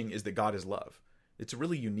teaching is that God is love. It's a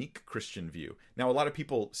really unique Christian view. Now, a lot of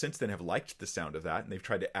people since then have liked the sound of that, and they've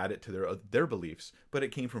tried to add it to their beliefs, but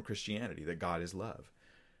it came from Christianity, that God is love.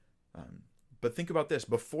 But think about this.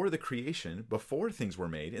 Before the creation, before things were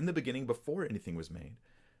made, in the beginning, before anything was made,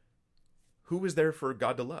 who was there for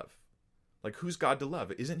God to love? Like, who's God to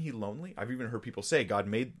love? Isn't he lonely? I've even heard people say God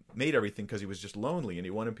made everything because he was just lonely and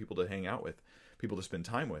he wanted people to hang out with, people to spend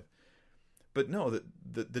time with. But no,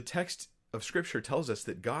 the text of Scripture tells us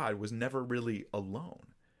that God was never really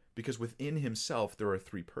alone, because within himself there are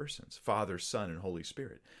 3 persons, Father, Son, and Holy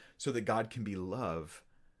Spirit, so that God can be love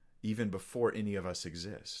even before any of us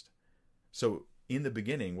exist. So in the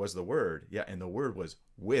beginning was the Word, and the Word was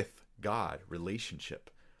with God, relationship.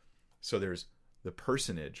 So there's the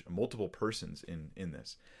personage, multiple persons in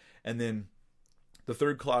this. And then the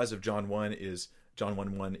third clause of John 1 is, John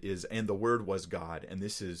 1:1 is, and the Word was God. And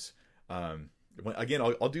this is, again,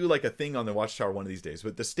 I'll do like a thing on the Watchtower one of these days,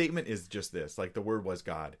 but the statement is just this, like the Word was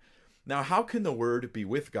God. Now, how can the Word be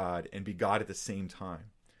with God and be God at the same time?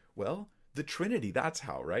 Well, the Trinity, that's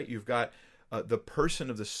how, right? You've got the person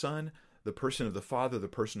of the Son, the person of the Father, the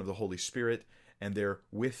person of the Holy Spirit, and they're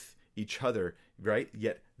with each other, right?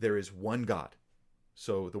 Yet there is one God.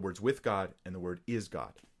 So the Word's with God and the Word is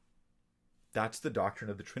God. That's the doctrine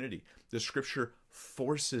of the Trinity. The Scripture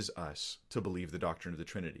forces us to believe the doctrine of the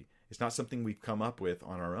Trinity. It's not something we've come up with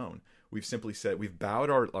on our own. We've simply said, we've bowed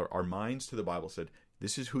our minds to the Bible, said,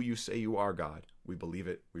 this is who you say you are, God. We believe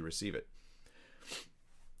it, we receive it.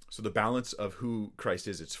 So the balance of who Christ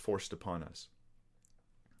is, it's forced upon us.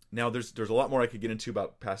 Now, there's a lot more I could get into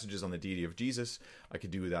about passages on the deity of Jesus. I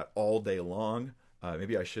could do that all day long.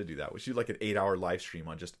 Maybe I should do that. We should do like an 8-hour live stream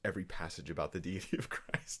on just every passage about the deity of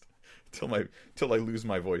Christ till I lose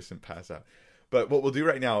my voice and pass out. But what we'll do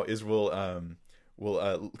right now is we'll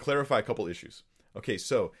clarify a couple issues. Okay,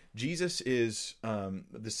 so Jesus is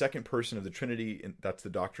the second person of the Trinity, and that's the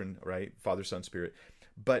doctrine, right? Father, Son, Spirit.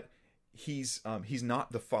 But he's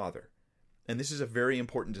not the Father. And this is a very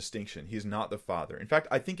important distinction. He is not the Father. In fact,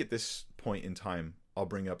 I think at this point in time, I'll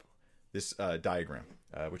bring up this diagram.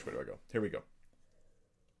 Which way do I go? Here we go.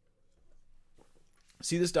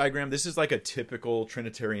 See this diagram? This is like a typical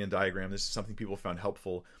Trinitarian diagram. This is something people found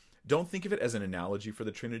helpful. Don't think of it as an analogy for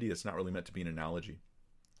the Trinity. It's not really meant to be an analogy.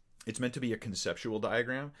 It's meant to be a conceptual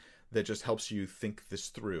diagram that just helps you think this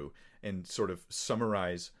through and sort of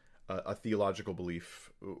summarize a theological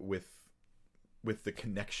belief with the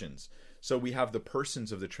connections. So we have the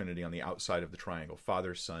persons of the Trinity on the outside of the triangle: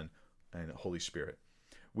 Father, Son, and Holy Spirit.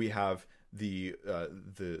 We have the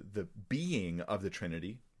being of the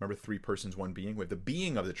Trinity. Remember, 3 persons, 1 being. We have the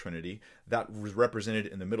being of the Trinity that was represented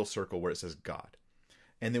in the middle circle where it says God.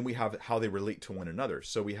 And then we have how they relate to one another.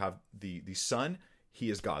 So we have the Son, he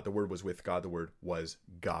is God. The Word was with God. The Word was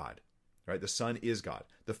God. Right? The Son is God.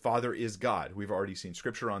 The Father is God. We've already seen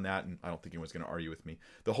scripture on that, and I don't think anyone's going to argue with me.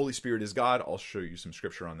 The Holy Spirit is God. I'll show you some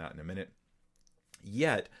scripture on that in a minute.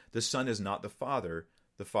 Yet, the Son is not the Father.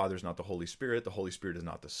 The Father is not the Holy Spirit. The Holy Spirit is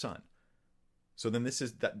not the Son. So then this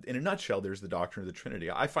is that, in a nutshell, there's the doctrine of the Trinity.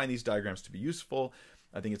 I find these diagrams to be useful.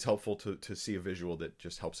 I think it's helpful to see a visual that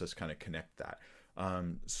just helps us kind of connect that.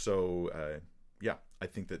 Yeah, I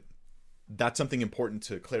think that's something important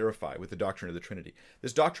to clarify with the doctrine of the Trinity.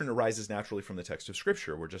 This doctrine arises naturally from the text of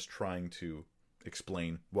Scripture. We're just trying to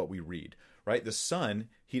explain what we read, right? The Son,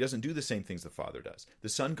 he doesn't do the same things the Father does. The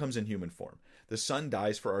Son comes in human form. The Son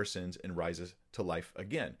dies for our sins and rises to life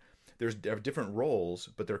again. There's different roles,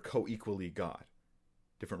 but they're co-equally God.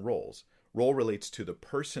 Different roles. Role relates to the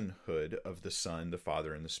personhood of the Son, the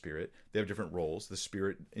Father, and the Spirit. They have different roles. The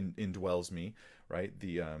Spirit indwells me, right?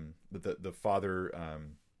 The Father,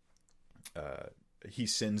 he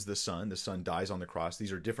sends the Son. The Son dies on the cross.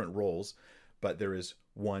 These are different roles, but there is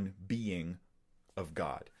one being of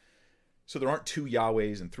God. So there aren't 2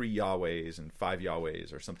 Yahwehs and 3 Yahwehs and 5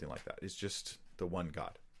 Yahwehs or something like that. It's just the one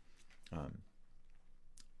God.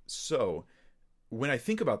 So when I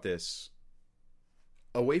think about this,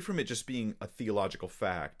 away from it just being a theological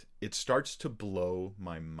fact, it starts to blow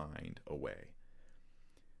my mind away.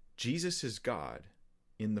 Jesus is God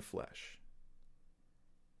in the flesh.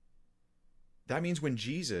 That means when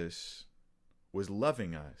Jesus was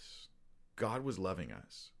loving us, God was loving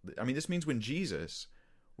us. I mean, this means when Jesus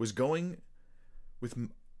was going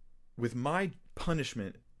with my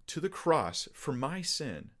punishment to the cross for my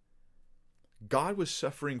sin, God was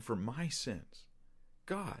suffering for my sins.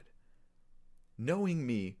 God, knowing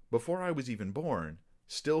me before I was even born,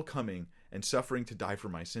 still coming and suffering to die for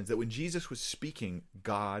my sins. That when Jesus was speaking,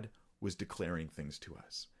 God was declaring things to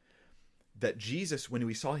us. That Jesus, when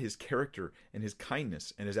we saw his character and his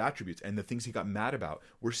kindness and his attributes and the things he got mad about,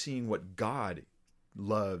 we're seeing what God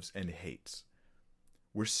loves and hates.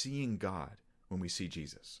 We're seeing God when we see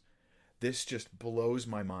Jesus. This just blows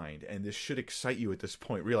my mind, and this should excite you at this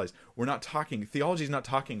point. Realize theology is not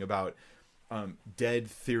talking about dead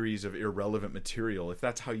theories of irrelevant material. If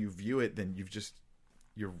that's how you view it, then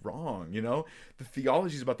you're wrong, you know? The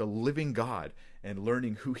theology is about the living God and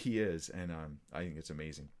learning who he is, and I think it's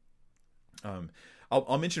amazing.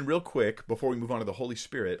 I'll mention real quick, before we move on to the Holy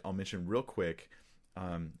Spirit,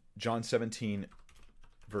 John 17,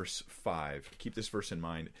 verse 5. Keep this verse in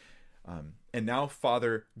mind. And now,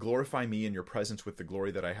 Father, glorify me in your presence with the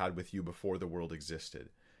glory that I had with you before the world existed.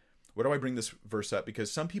 What do I bring this verse up?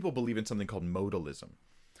 Because some people believe in something called modalism.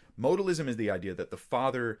 Modalism is the idea that the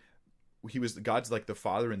Father, God's like the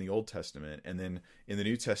Father in the Old Testament, and then in the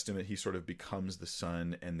New Testament, he sort of becomes the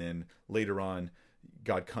Son, and then later on,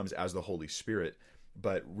 God comes as the Holy Spirit.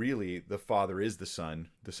 But really, the Father is the Son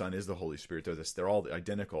is the Holy Spirit. They're all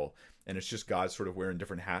identical, and it's just God sort of wearing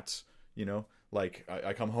different hats, you know? Like,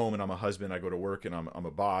 I come home and I'm a husband, I go to work and I'm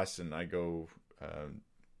a boss, and I go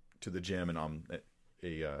to the gym and I'm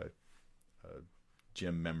a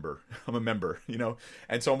gym member. I'm a member, you know?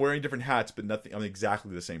 And so I'm wearing different hats, but I'm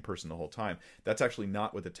exactly the same person the whole time. That's actually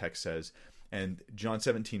not what the text says. And John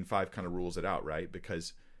 17:5 kind of rules it out, right?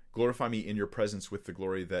 Because glorify me in your presence with the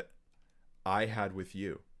glory that I had with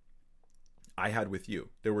you. I had with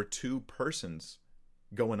you. There were 2 persons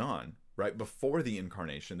going on. Right before the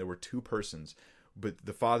incarnation, there were 2 persons, but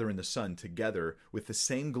the Father and the Son together with the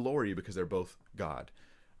same glory because they're both God.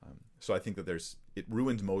 So I think that it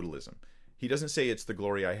ruins modalism. He doesn't say it's the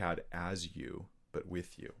glory I had as you, but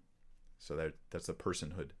with you. So that's a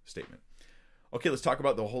personhood statement. Okay, let's talk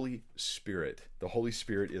about the Holy Spirit. The Holy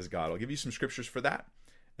Spirit is God. I'll give you some scriptures for that,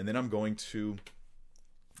 and then I'm going to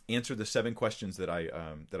answer the 7 questions that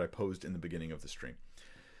I posed in the beginning of the stream.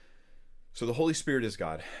 So the Holy Spirit is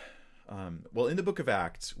God. Well, in the book of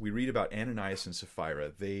Acts, we read about Ananias and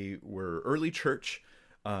Sapphira. They were early church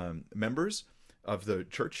members. of the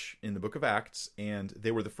church in the book of Acts, and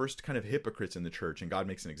they were the first kind of hypocrites in the church, and God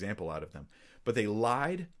makes an example out of them. But they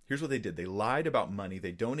lied. Here's what they did. They lied about money.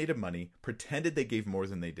 They donated money, pretended they gave more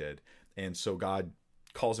than they did, and so God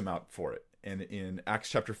calls them out for it. And in Acts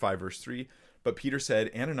chapter 5, verse 3, but Peter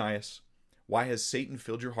said, Ananias, why has Satan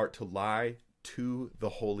filled your heart to lie to the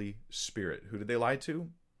Holy Spirit? Who did they lie to?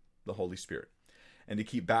 The Holy Spirit. And to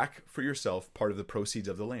keep back for yourself part of the proceeds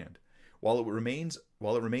of the land. While it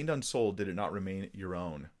remained unsold, did it not remain your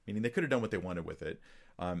own? Meaning they could have done what they wanted with it.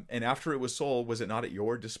 And after it was sold, was it not at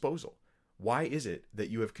your disposal? Why is it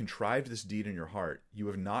that you have contrived this deed in your heart? You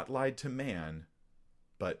have not lied to man,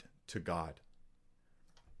 but to God.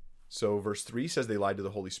 So verse 3 says they lied to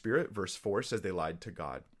the Holy Spirit. Verse 4 says they lied to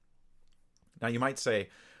God. Now you might say,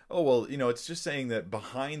 oh, well, it's just saying that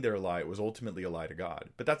behind their lie, it was ultimately a lie to God.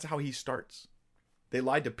 But that's how he starts. They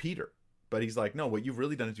lied to Peter. But he's like, no, what you've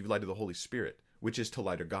really done is you've lied to the Holy Spirit, which is to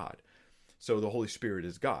lie to God. So the Holy Spirit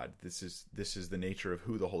is God. This is the nature of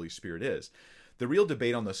who the Holy Spirit is. The real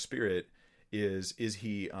debate on the Spirit is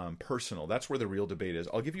he personal? That's where the real debate is.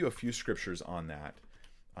 I'll give you a few scriptures on that.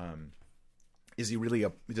 Does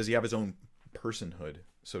he have his own personhood,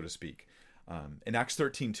 so to speak? In Acts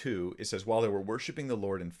 13:2, it says, while they were worshiping the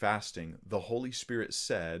Lord and fasting, the Holy Spirit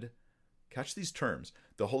said, catch these terms,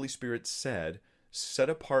 the Holy Spirit said, set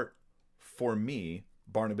apart for me,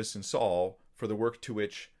 Barnabas and Saul, for the work to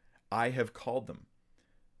which I have called them.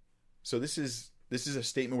 So this is a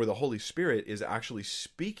statement where the Holy Spirit is actually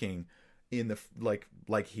speaking in the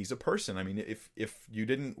like he's a person. I mean, if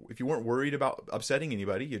you weren't worried about upsetting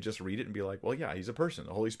anybody, you just read it and be like, well, yeah, he's a person.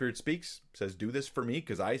 The Holy Spirit speaks, says, do this for me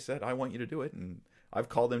because I said I want you to do it, and I've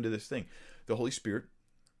called them to this thing. The Holy Spirit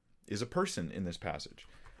is a person in this passage.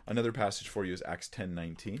 Another passage for you is Acts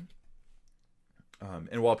 10:19.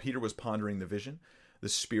 And while Peter was pondering the vision, the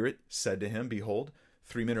Spirit said to him, behold,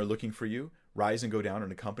 3 men are looking for you. Rise and go down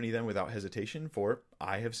and accompany them without hesitation, for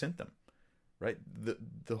I have sent them. Right?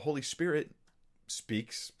 The Holy Spirit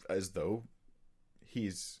speaks as though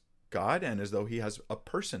he's God and as though he has a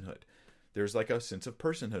personhood. There's like a sense of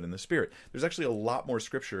personhood in the Spirit. There's actually a lot more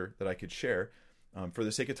scripture that I could share. For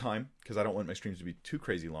the sake of time, because I don't want my streams to be too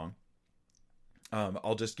crazy long,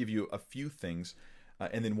 I'll just give you a few things.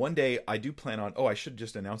 And then one day I do plan on, I should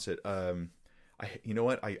just announce it. You know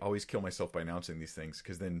what? I always kill myself by announcing these things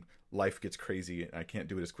because then life gets crazy and I can't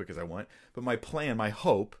do it as quick as I want. But my plan, my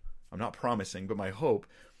hope, I'm not promising, but my hope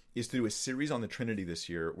is to do a series on the Trinity this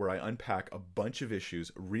year where I unpack a bunch of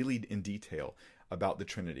issues really in detail about the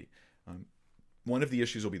Trinity. One of the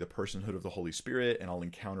issues will be the personhood of the Holy Spirit, and I'll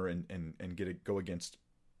encounter and go against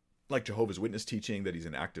like Jehovah's Witness teaching that he's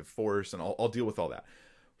an active force, and I'll deal with all that.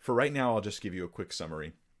 For right now, I'll just give you a quick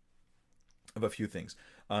summary of a few things.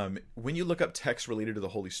 When you look up texts related to the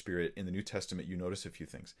Holy Spirit in the New Testament, you notice a few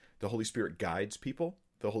things. The Holy Spirit guides people.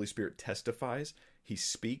 The Holy Spirit testifies. He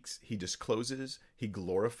speaks. He discloses. He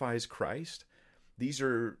glorifies Christ. These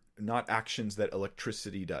are not actions that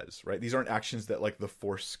electricity does, right? These aren't actions that like the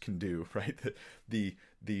force can do, right? The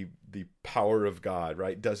power of God,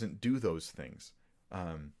 right, doesn't do those things.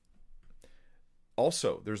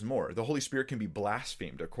 Also, there's more. The Holy Spirit can be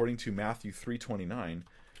blasphemed. According to Matthew 3:29,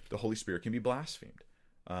 the Holy Spirit can be blasphemed.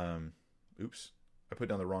 Oops, I put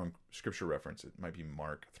down the wrong scripture reference. It might be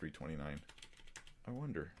Mark 3:29. I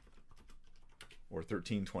wonder. Or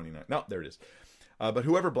 13:29. No, there it is. But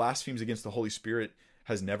whoever blasphemes against the Holy Spirit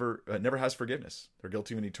has never has forgiveness. They're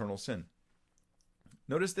guilty of an eternal sin.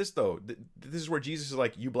 Notice this, though. This is where Jesus is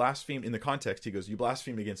like, you blasphemed. In the context, he goes, you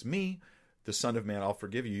blasphemed against me, the Son of Man, I'll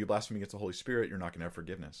forgive you. You blaspheme against the Holy Spirit, you're not going to have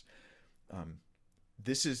forgiveness.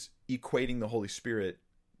 This is equating the Holy Spirit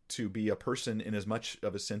to be a person in as much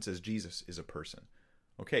of a sense as Jesus is a person.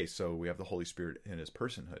 Okay, so we have the Holy Spirit in his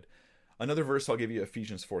personhood. Another verse I'll give you,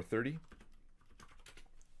 Ephesians 4:30.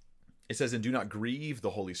 It says, and do not grieve the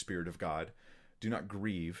Holy Spirit of God. Do not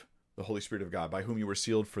grieve the Holy Spirit of God, by whom you were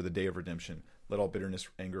sealed for the day of redemption. Let all bitterness,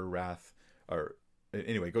 anger, wrath,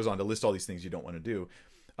 anyway, it goes on to list all these things you don't want to do.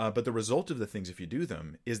 But the result of the things, if you do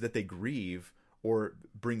them, is that they grieve or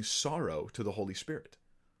bring sorrow to the Holy Spirit.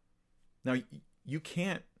 Now, you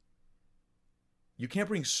can't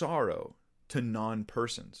bring sorrow to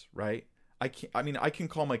non-persons, right? I can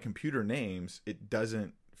call my computer names. It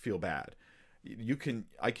doesn't feel bad.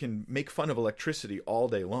 I can make fun of electricity all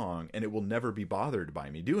day long and it will never be bothered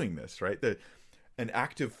by me doing this, right? An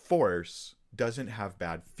active force doesn't have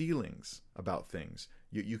bad feelings about things.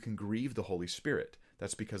 You can grieve the Holy Spirit.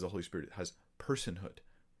 That's because the Holy Spirit has personhood.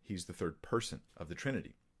 He's the third person of the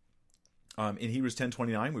Trinity. In Hebrews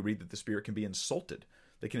 10:29, we read that the Spirit can be insulted.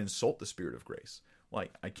 They can insult the Spirit of grace.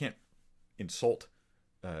 Like, I can't insult.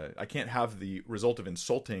 I can't have the result of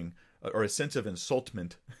insulting or a sense of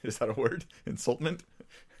insultment. Is that a word? Insultment?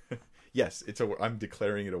 Yes, it's a word. I'm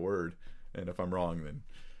declaring it a word. And if I'm wrong, then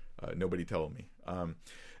nobody tell me. And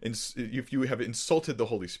if you have insulted the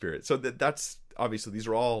Holy Spirit. So that's obviously, these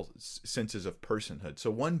are all senses of personhood. So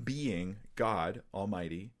one being, God,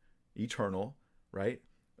 Almighty, eternal, right?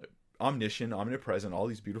 Omniscient, omnipresent, all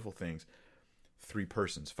these beautiful things. Three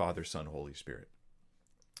persons, Father, Son, Holy Spirit.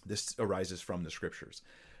 This arises from the scriptures.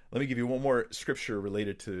 Let me give you one more scripture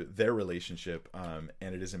related to their relationship, and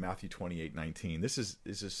it is in Matthew 28:19. This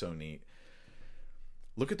is so neat.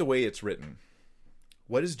 Look at the way it's written.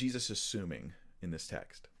 What is Jesus assuming in this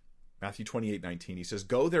text? Matthew 28:19, he says,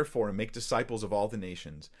 "Go therefore and make disciples of all the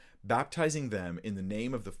nations, baptizing them in the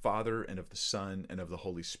name of the Father and of the Son and of the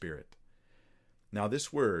Holy Spirit." Now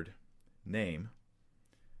this word, name,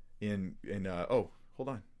 hold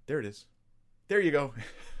on. There it is. There you go.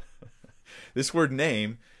 This word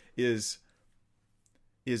name is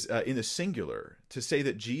in the singular, to say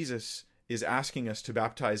that Jesus is asking us to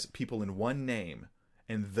baptize people in one name,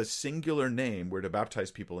 and the singular name we're to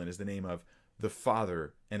baptize people in is the name of the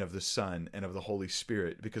Father and of the Son and of the Holy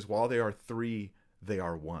Spirit, because while they are three, they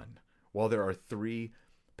are one. While there are three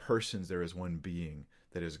persons, there is one being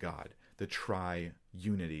that is God. The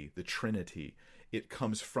tri-unity, the Trinity, it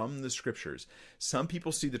comes from the scriptures. Some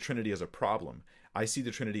people see the Trinity as a problem. I see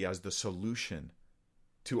the Trinity as the solution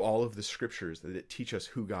to all of the scriptures that teach us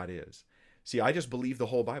who God is. See, I just believe the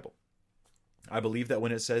whole Bible. I believe that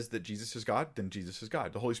when it says that Jesus is God, then Jesus is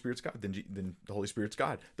God. The Holy Spirit's God, then the Holy Spirit's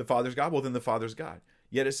God. The Father's God, well, then the Father's God.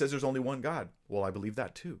 Yet it says there's only one God. Well, I believe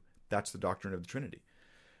that too. That's the doctrine of the Trinity.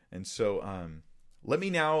 And so let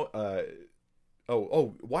me now...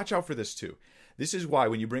 watch out for this too. This is why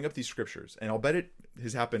when you bring up these scriptures, and I'll bet it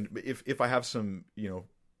has happened, if I have some,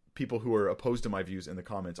 people who are opposed to my views in the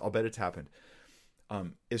comments, I'll bet it's happened.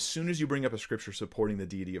 As soon as you bring up a scripture supporting the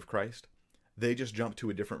deity of Christ, they just jump to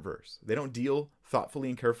a different verse. They don't deal thoughtfully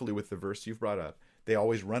and carefully with the verse you've brought up. They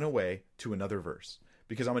always run away to another verse,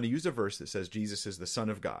 because I'm going to use a verse that says Jesus is the Son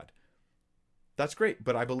of God. That's great,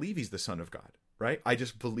 but I believe he's the Son of God, right? I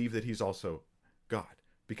just believe that he's also God,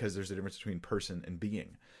 because there's a difference between person and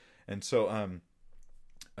being. And so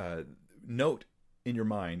note in your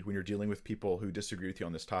mind when you're dealing with people who disagree with you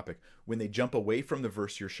on this topic, when they jump away from the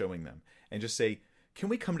verse you're showing them, and just say, can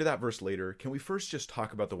we come to that verse later? Can we first just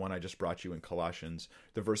talk about the one I just brought you in Colossians,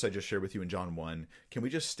 the verse I just shared with you in John 1? Can we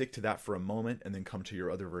just stick to that for a moment and then come to your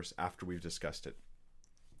other verse after we've discussed it?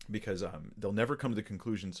 Because they'll never come to the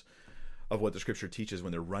conclusions of what the scripture teaches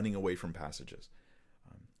when they're running away from passages.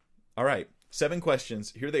 All right, 7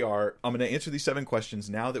 questions. Here they are. I'm going to answer these 7 questions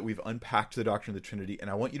now that we've unpacked the doctrine of the Trinity, and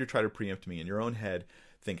I want you to try to preempt me in your own head.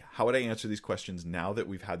 Think, how would I answer these questions now that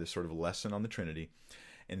we've had this sort of lesson on the Trinity?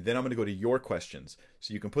 And then I'm going to go to your questions.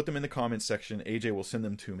 So you can put them in the comments section. AJ will send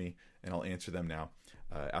them to me, and I'll answer them now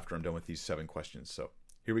after I'm done with these 7 questions. So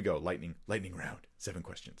here we go. Lightning round. 7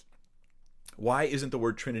 questions. Why isn't the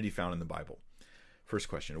word Trinity found in the Bible? First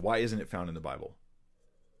question. Why isn't it found in the Bible?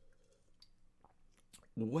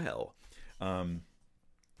 Well,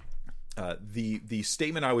 the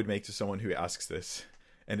statement I would make to someone who asks this,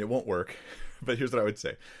 and it won't work, but here's what I would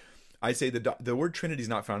say. I say the word Trinity is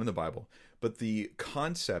not found in the Bible, but the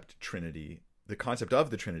concept Trinity, the concept of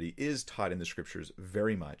the Trinity, is taught in the scriptures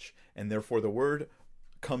very much, and therefore the word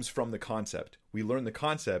comes from the concept. We learn the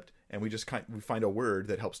concept, and we find a word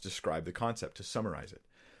that helps describe the concept to summarize it.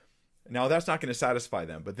 Now, that's not going to satisfy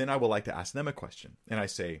them, but then I would like to ask them a question, and I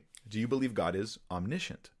say, do you believe God is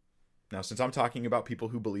omniscient? Now, since I'm talking about people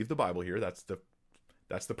who believe the Bible here, that's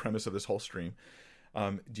the premise of this whole stream.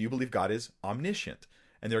 Do you believe God is omniscient?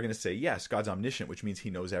 And they're going to say, yes, God's omniscient, which means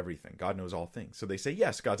he knows everything. God knows all things. So they say,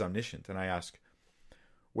 yes, God's omniscient. And I ask,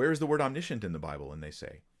 where is the word omniscient in the Bible? And they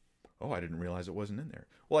say, oh, I didn't realize it wasn't in there.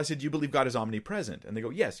 Well, I said, do you believe God is omnipresent? And they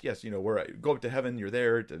go, yes, where I go up to heaven, you're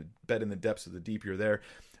there. To bed in the depths of the deep, you're there.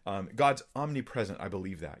 God's omnipresent, I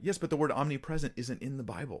believe that. Yes, but the word omnipresent isn't in the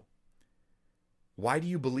Bible. Why do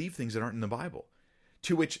you believe things that aren't in the Bible?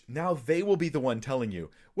 To which now they will be the one telling you,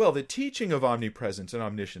 well, the teaching of omnipresence and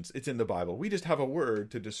omniscience, it's in the Bible. We just have a word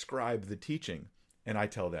to describe the teaching. And I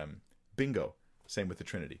tell them, bingo. Same with the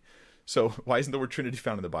Trinity. So why isn't the word Trinity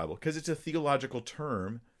found in the Bible? Because it's a theological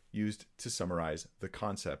term used to summarize the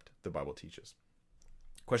concept the Bible teaches.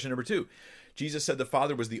 Question number 2. Jesus said the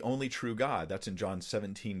Father was the only true God. That's in John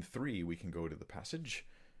 17:3. We can go to the passage.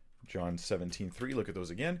 John 17:3. Look at those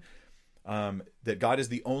again. That God is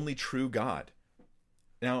the only true God.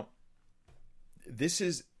 Now, this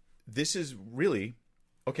is really,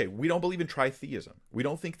 okay, we don't believe in tritheism. We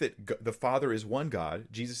don't think that the Father is one God,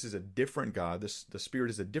 Jesus is a different God, the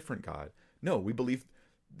Spirit is a different God. No, we believe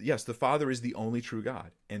yes, the Father is the only true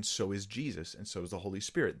God, and so is Jesus, and so is the Holy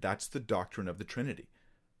Spirit. That's the doctrine of the Trinity.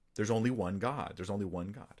 There's only one God. There's only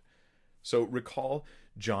one God. So recall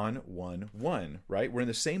John 1:1, right? We're in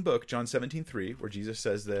the same book, John 17:3, where Jesus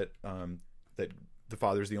says that that the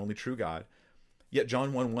Father is the only true God. Yet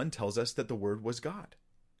John 1:1 tells us that the Word was God.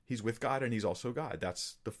 He's with God and he's also God.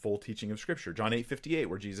 That's the full teaching of Scripture. John 8:58,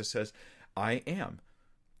 where Jesus says, I am,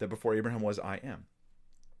 that before Abraham was, I am.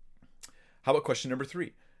 How about question number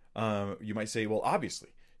 3? You might say, well, obviously,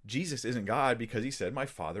 Jesus isn't God because he said, my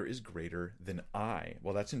Father is greater than I.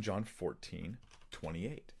 Well, that's in John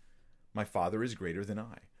 14:28. My Father is greater than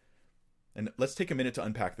I. And let's take a minute to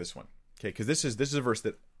unpack this one, okay? Because this is a verse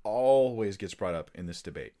that always gets brought up in this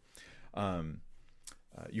debate.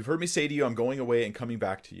 You've heard me say to you, I'm going away and coming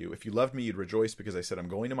back to you. If you loved me, you'd rejoice because I said, I'm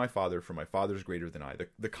going to my Father, for my Father is greater than I.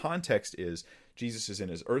 The context is Jesus is in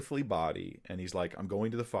his earthly body, and he's like, I'm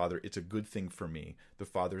going to the Father. It's a good thing for me. The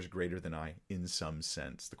Father is greater than I in some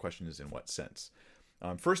sense. The question is, in what sense?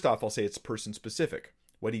 First off, I'll say it's person-specific.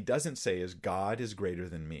 What he doesn't say is, God is greater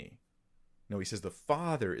than me. No, he says the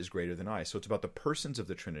Father is greater than I. So it's about the persons of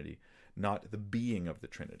the Trinity, not the being of the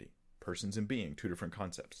Trinity. Persons and being, two different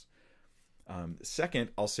concepts. Second,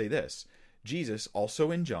 I'll say this. Jesus,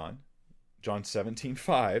 also in John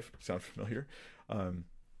 17:5, sound familiar?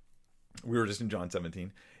 We were just in John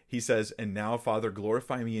 17. He says, and now, Father,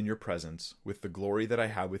 glorify me in your presence with the glory that I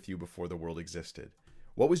had with you before the world existed.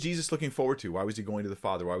 What was Jesus looking forward to? Why was he going to the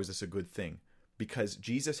Father? Why was this a good thing? Because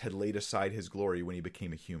Jesus had laid aside his glory when he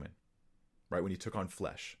became a human, right? When he took on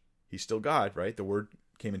flesh. He's still God, right? The Word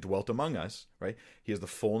came and dwelt among us, right? He has the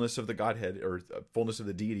fullness of the Godhead, or fullness of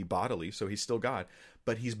the deity bodily, so he's still God.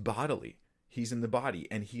 But he's bodily. He's in the body,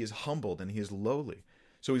 and he is humbled, and he is lowly.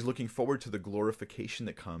 So he's looking forward to the glorification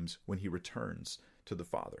that comes when he returns to the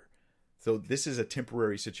Father. So this is a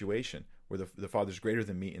temporary situation where the Father's greater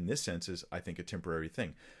than me in this sense is, I think, a temporary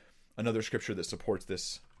thing. Another scripture that supports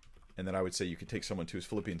this, and that I would say you could take someone to, is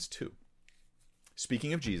Philippians 2.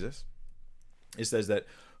 Speaking of Jesus, it says that,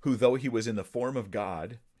 who though he was in the form of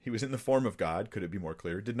God, could it be more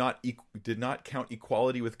clear, did not count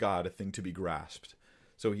equality with God a thing to be grasped.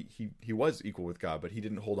 So he was equal with God, but he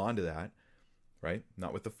didn't hold on to that, right?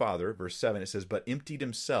 Not with the Father. Verse 7, it says, but emptied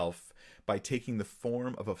himself by taking the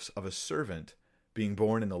form of a servant, being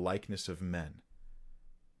born in the likeness of men.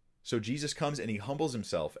 So Jesus comes and he humbles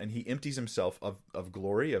himself and he empties himself of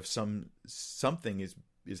glory, of something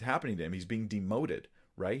is happening to him. He's being demoted.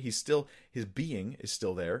 Right? His being is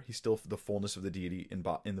still there. He's still the fullness of the deity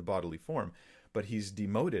in the bodily form, but he's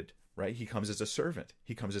demoted, right? He comes as a servant.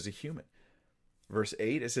 He comes as a human. Verse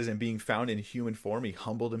 8, it says, and being found in human form, he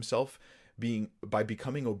humbled himself by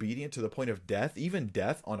becoming obedient to the point of death, even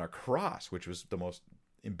death on a cross, which was the most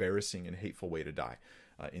embarrassing and hateful way to die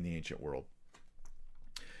in the ancient world.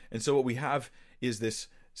 And so what we have is this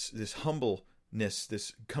humbleness,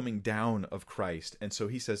 this coming down of Christ. And so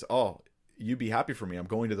he says, oh, you be happy for me. I'm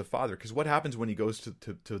going to the Father. Because what happens when he goes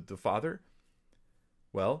to the Father?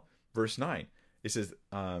 Well, verse 9, it says,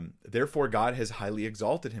 therefore God has highly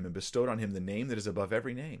exalted him and bestowed on him the name that is above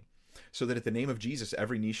every name, so that at the name of Jesus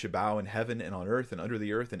every knee should bow in heaven and on earth and under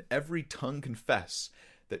the earth, and every tongue confess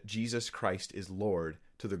that Jesus Christ is Lord,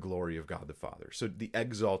 to the glory of God the Father. So the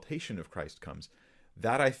exaltation of Christ comes.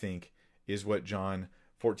 That, I think, is what John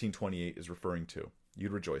 14:28 is referring to.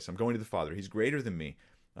 You'd rejoice. I'm going to the Father. He's greater than me.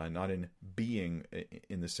 Not in being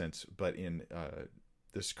in the sense, but in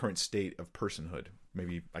this current state of personhood.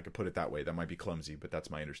 Maybe I could put it that way. That might be clumsy, but that's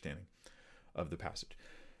my understanding of the passage.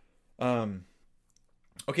 Okay,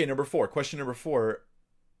 question number 4,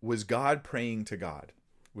 was God praying to God?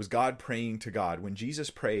 Was God praying to God? When Jesus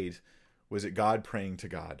prayed, was it God praying to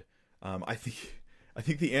God? I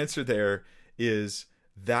think the answer there is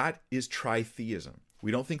that is tritheism.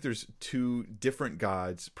 We don't think there's two different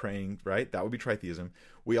gods praying, right? That would be tritheism.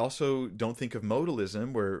 We also don't think of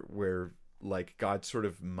modalism where like God's sort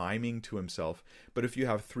of miming to himself. But if you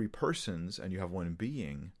have three persons and you have one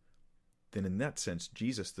being, then in that sense,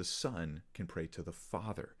 Jesus the Son can pray to the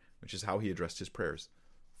Father, which is how he addressed his prayers.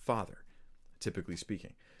 Father, typically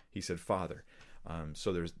speaking. He said Father.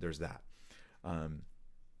 So there's that.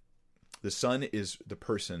 The Son is the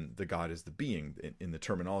person, the God is the being in the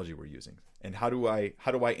terminology we're using. And how do I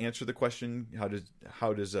answer the question?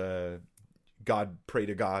 How does God pray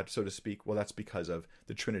to God, so to speak? Well, that's because of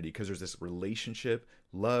the Trinity, because there's this relationship,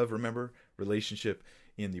 love, remember, relationship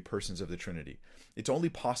in the persons of the Trinity. It's only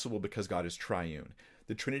possible because God is triune.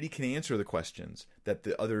 The Trinity can answer the questions that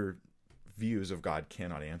the other views of God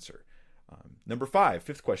cannot answer. Number 5,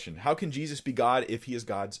 fifth question, how can Jesus be God if he is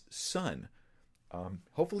God's Son?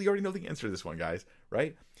 Hopefully you already know the answer to this one, guys,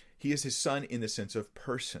 right? He is his son in the sense of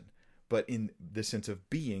person, but in the sense of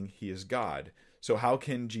being, he is God. So how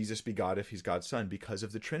can Jesus be God if he's God's son? Because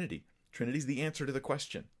of the Trinity. Trinity is the answer to the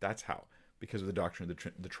question. That's how. Because of the doctrine of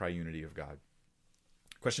the triunity of God.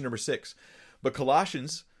 Question number 6. But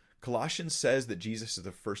Colossians says that Jesus is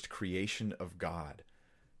the first creation of God.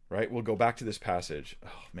 Right? We'll go back to this passage.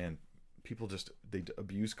 Oh, man. People they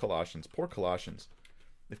abuse Colossians. Poor Colossians.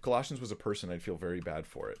 If Colossians was a person, I'd feel very bad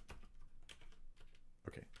for it.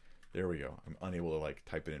 Okay. There we go. I'm unable to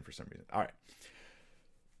type it in for some reason. All right.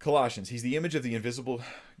 Colossians. He's the image of the invisible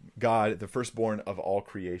God, the firstborn of all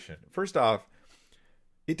creation. First off,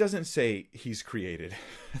 it doesn't say he's created.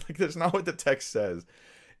 That's not what the text says.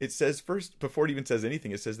 It says first, before it even says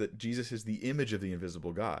anything, it says that Jesus is the image of the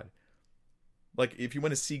invisible God. If you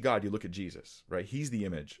want to see God, you look at Jesus, right? He's the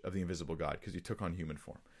image of the invisible God because he took on human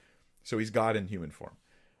form. So he's God in human form.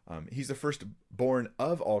 He's the firstborn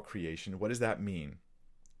of all creation. What does that mean?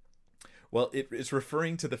 Well, it's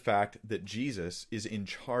referring to the fact that Jesus is in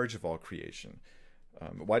charge of all creation.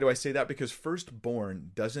 Why do I say that? Because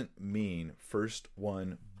firstborn doesn't mean first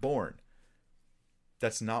one born.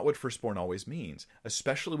 That's not what firstborn always means,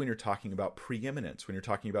 especially when you're talking about preeminence, when you're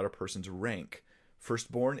talking about a person's rank.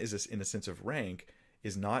 Firstborn is, in a sense of rank,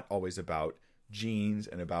 is not always about genes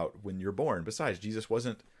and about when you're born. Besides, Jesus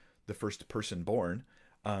wasn't the first person born.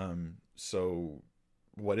 So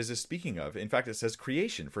what is this speaking of? In fact, it says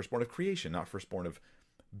creation, firstborn of creation, not firstborn of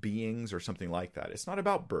beings or something like that. It's not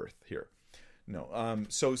about birth here. No.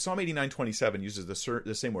 So Psalm 89:27 uses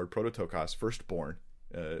the same word, prototokos, firstborn,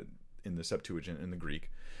 in the Septuagint, in the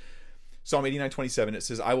Greek. Psalm 89:27, it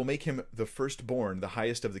says, I will make him the firstborn, the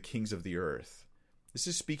highest of the kings of the earth. This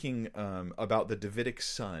is speaking about the Davidic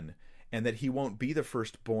son, and that he won't be the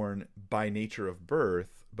firstborn by nature of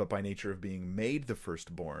birth, but by nature of being made the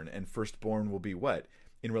firstborn. And firstborn will be what?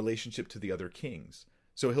 In relationship to the other kings.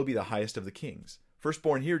 So he'll be the highest of the kings.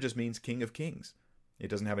 Firstborn here just means king of kings. It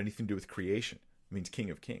doesn't have anything to do with creation. It means king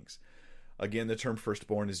of kings. Again, the term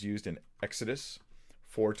firstborn is used in Exodus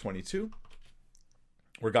 4:22,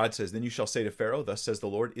 where God says, Then you shall say to Pharaoh, Thus says the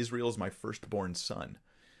Lord, Israel is my firstborn son.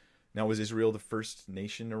 Now, was Israel the first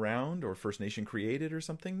nation around or first nation created or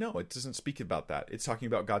something? No, it doesn't speak about that. It's talking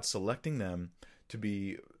about God selecting them to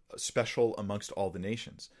be special amongst all the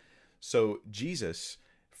nations. So Jesus,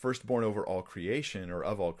 firstborn over all creation or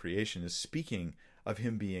of all creation, is speaking of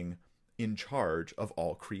him being in charge of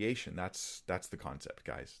all creation. That's the concept,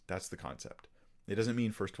 guys. That's the concept. It doesn't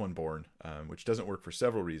mean first one born, which doesn't work for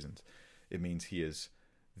several reasons. It means he is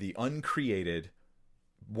the uncreated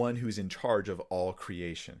one who's in charge of all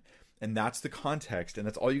creation. And that's the context, and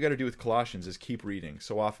that's all you got to do with Colossians is keep reading.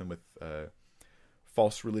 So often with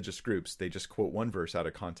false religious groups, they just quote one verse out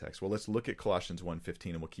of context. Well, let's look at Colossians 1:15,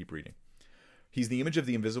 and we'll keep reading. He's the image of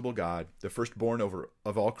the invisible God, the firstborn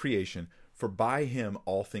of all creation, for by him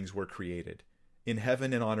all things were created. In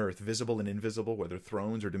heaven and on earth, visible and invisible, whether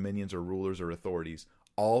thrones or dominions or rulers or authorities,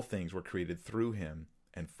 all things were created through him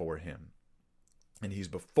and for him. And he's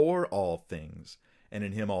before all things, and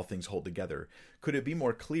in him all things hold together. Could it be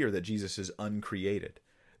more clear that Jesus is uncreated?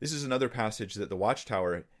 This is another passage that the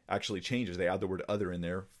Watchtower actually changes. They add the word other in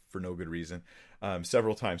there for no good reason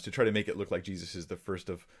several times to try to make it look like Jesus is the first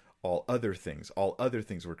of all other things. All other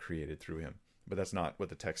things were created through him. But that's not what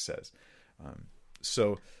the text says.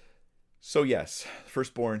 So yes,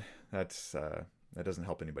 firstborn, that doesn't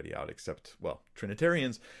help anybody out except, well,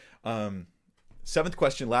 Trinitarians. Seventh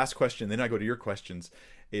question, last question, then I go to your questions.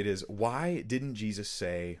 It is, why didn't Jesus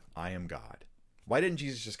say, I am God? Why didn't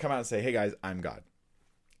Jesus just come out and say, hey guys, I'm God?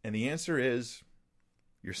 And the answer is,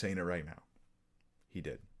 you're saying it right now. He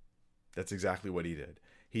did. That's exactly what he did.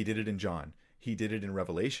 He did it in John. He did it in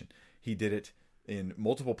Revelation. He did it in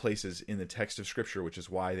multiple places in the text of Scripture, which is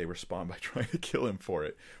why they respond by trying to kill him for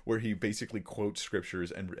it, where he basically quotes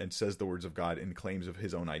Scriptures and says the words of God and claims of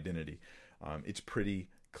his own identity. It's pretty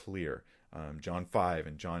clear. John 5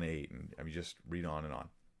 and John 8, and I mean, just read on and on.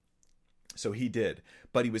 So he did,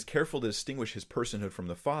 but he was careful to distinguish his personhood from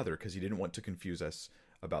the Father because he didn't want to confuse us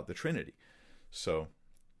about the Trinity. So,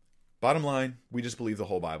 bottom line, we just believe the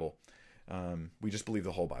whole Bible. We just believe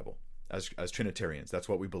the whole Bible as Trinitarians. That's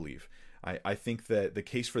what we believe. I think that the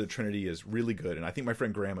case for the Trinity is really good, and I think my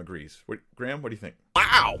friend Graham agrees. Graham, what do you think?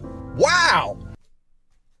 Wow!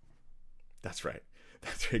 That's right.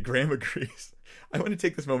 Graham agrees. I want to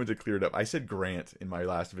take this moment to clear it up. I said Grant in my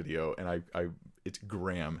last video, and it's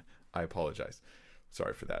Graham. I apologize.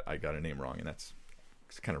 Sorry for that. I got a name wrong, and it's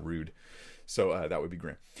kind of rude. So that would be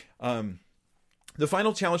Graham. The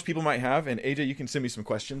final challenge people might have, and AJ, you can send me some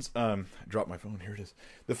questions. Drop my phone. Here it is.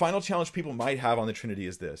 The final challenge people might have on the Trinity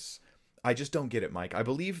is this. I just don't get it, Mike. I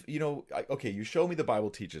believe, okay, you show me the Bible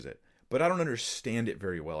teaches it, but I don't understand it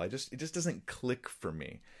very well. It just doesn't click for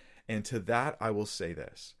me. And to that, I will say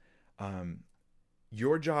this.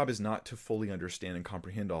 Your job is not to fully understand and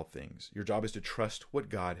comprehend all things. Your job is to trust what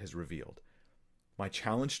God has revealed. My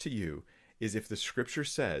challenge to you is, if the scripture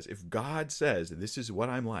says, if God says, this is what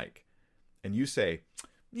I'm like, and you say,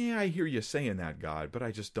 yeah, I hear you saying that, God, but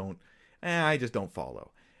I just don't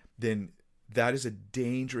follow, then that is a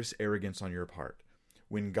dangerous arrogance on your part.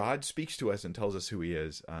 When God speaks to us and tells us who he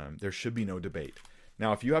is, there should be no debate.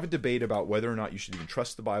 Now, if you have a debate about whether or not you should even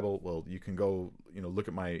trust the Bible, well, you can go, look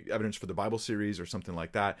at my Evidence for the Bible series or something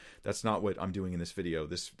like that. That's not what I'm doing in this video.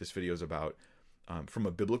 This video is about, from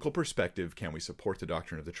a biblical perspective, can we support the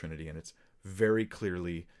doctrine of the Trinity? And it's very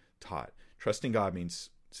clearly taught. Trusting God means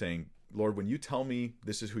saying, Lord, when you tell me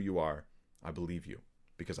this is who you are, I believe you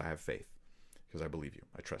because I have faith, because I believe you.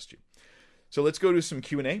 I trust you. So let's go to some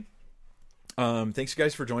Q&A. Thanks,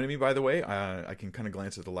 guys, for joining me, by the way. I can kind of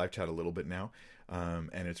glance at the live chat a little bit now,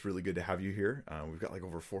 and it's really good to have you here. We've got like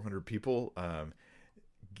over 400 people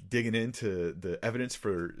digging into the evidence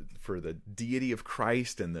for the deity of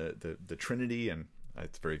Christ and the Trinity, and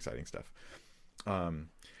it's very exciting stuff.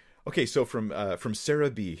 Okay, so from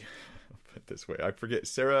Sarah B. I'll put it this way. I forget.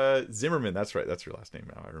 Sarah Zimmerman. That's right. That's her last name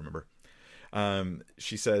now. I remember.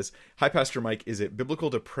 She says, hi, Pastor Mike. Is it biblical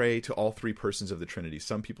to pray to all three persons of the Trinity?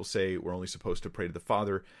 Some people say we're only supposed to pray to the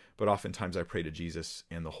Father, but oftentimes I pray to Jesus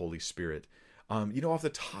and the Holy Spirit. Off the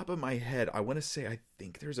top of my head, I want to say I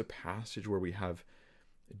think there's a passage where we have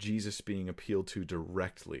Jesus being appealed to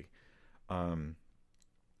directly. And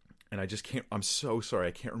I just can't, I'm so sorry.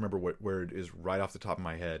 I can't remember where it is right off the top of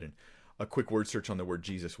my head. And a quick word search on the word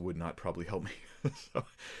Jesus would not probably help me.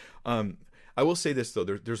 So, I will say this though,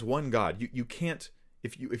 there's one God. You can't,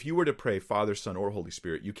 if you were to pray Father, Son, or Holy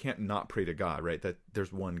Spirit, you can't not pray to God, right? That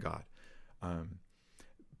there's one God.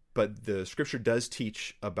 But the scripture does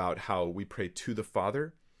teach about how we pray to the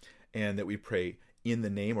Father, and that we pray in the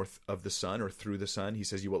name of the Son or through the Son. He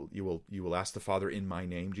says, you will ask the Father in my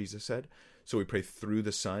name, Jesus said. So we pray through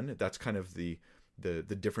the Son. That's kind of the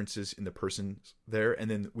differences in the persons there.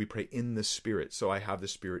 And then we pray in the Spirit. So I have the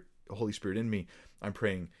Spirit, the Holy Spirit in me. I'm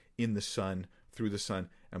praying in the Son, through the Son,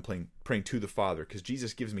 and praying to the Father, because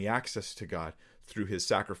Jesus gives me access to God through his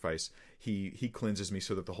sacrifice. He cleanses me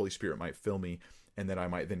so that the Holy Spirit might fill me, and that I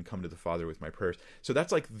might then come to the Father with my prayers. So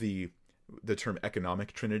that's like the term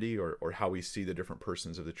economic Trinity, or how we see the different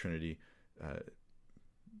persons of the Trinity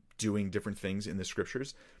doing different things in the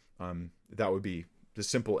scriptures. That would be the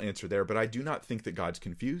simple answer there. But I do not think that God's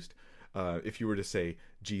confused. If you were to say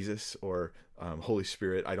Jesus or Holy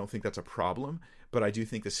Spirit, I don't think that's a problem. But I do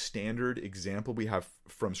think the standard example we have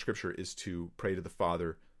from Scripture is to pray to the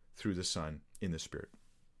Father through the Son in the Spirit.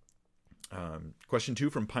 Question 2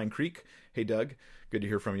 from Pine Creek. Hey, Doug. Good to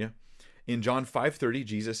hear from you. In John 5:30,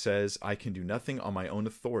 Jesus says, I can do nothing on my own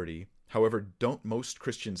authority. However, don't most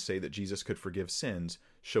Christians say that Jesus could forgive sins,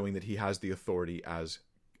 showing that he has the authority as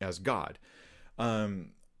God?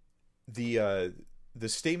 The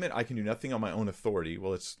statement, I can do nothing on my own authority,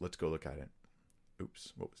 well, let's go look at it.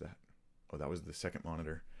 Oops, what was that? Oh, that was the second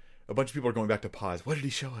monitor. A bunch of people are going back to pause. What did he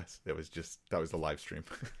show us? That was the live stream.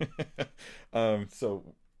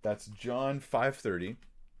 So that's John 5:30.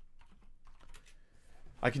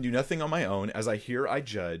 I can do nothing on my own. As I hear, I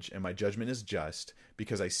judge, and my judgment is just,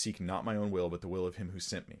 because I seek not my own will, but the will of him who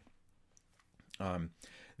sent me.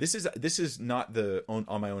 This is not the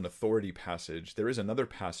on my own authority passage. There is another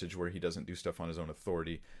passage where he doesn't do stuff on his own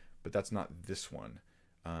authority, but that's not this one.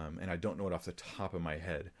 And I don't know it off the top of my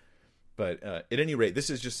head. But at any rate,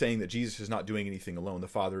 this is just saying that Jesus is not doing anything alone. The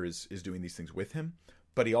Father is doing these things with him.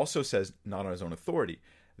 But he also says not on his own authority.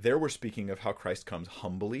 There we're speaking of how Christ comes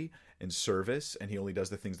humbly in service, and he only does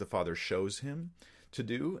the things the Father shows him to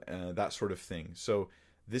do, that sort of thing. So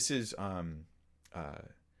this is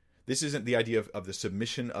this isn't the idea of the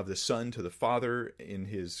submission of the Son to the Father in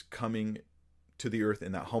his coming to the earth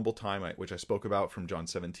in that humble time, which I spoke about from John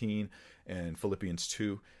 17 and Philippians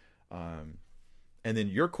 2. And then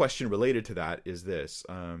your question related to that is this.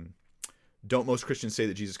 Don't most Christians say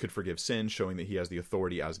that Jesus could forgive sin, showing that he has the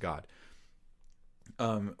authority as God?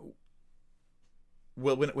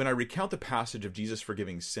 Well, when I recount the passage of Jesus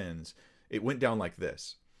forgiving sins, it went down like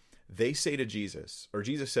this. They say to Jesus, or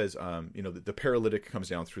Jesus says, the paralytic comes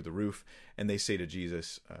down through the roof, and they say to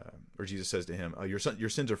Jesus, or Jesus says to him, your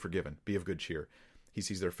sins are forgiven. Be of good cheer. He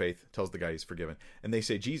sees their faith, tells the guy he's forgiven. And they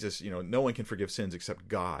say, Jesus, no one can forgive sins except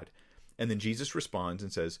God. And then Jesus responds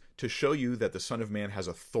and says, to show you that the Son of Man has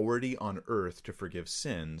authority on earth to forgive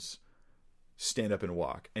sins, stand up and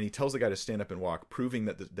walk. And he tells the guy to stand up and walk, proving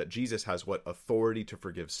that Jesus has what? Authority to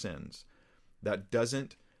forgive sins. That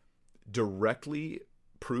doesn't directly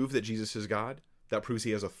prove that Jesus is God. That proves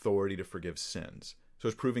he has authority to forgive sins. So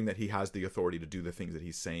it's proving that he has the authority to do the things that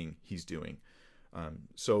he's saying he's doing.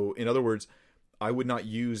 So in other words, I would not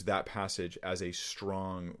use that passage as a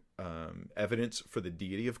strong evidence for the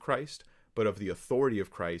deity of Christ, but of the authority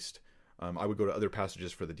of Christ. I would go to other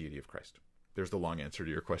passages for the deity of Christ. There's the long answer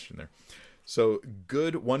to your question there. So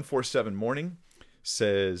Good 147 Morning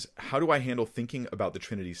says, how do I handle thinking about the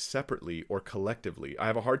Trinity separately or collectively? I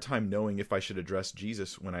have a hard time knowing if I should address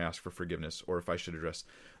Jesus when I ask for forgiveness or if I should address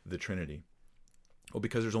the Trinity. Well,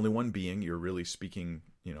 because there's only one being, you're really speaking,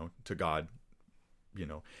 to God,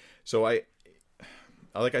 So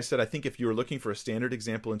like I said, I think if you were looking for a standard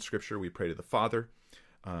example in Scripture, we pray to the Father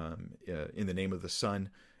in the name of the Son,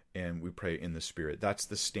 and we pray in the Spirit. That's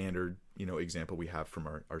the standard, example we have from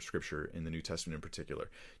our Scripture in the New Testament in particular.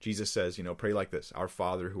 Jesus says, pray like this: Our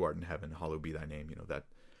Father who art in heaven, hallowed be thy name.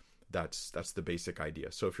 That's the basic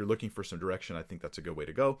idea. So if you're looking for some direction, I think that's a good way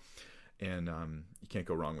to go, and you can't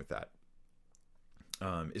go wrong with that.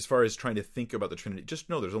 As far as trying to think about the Trinity, just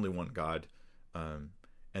know there's only one God, and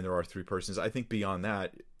there are three persons. I think beyond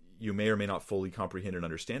that, you may or may not fully comprehend and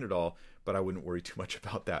understand it all, but I wouldn't worry too much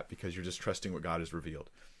about that because you're just trusting what God has revealed.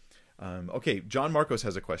 Okay, John Marcos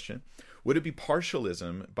has a question. Would it be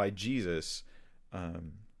partialism by Jesus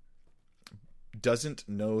doesn't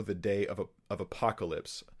know the day of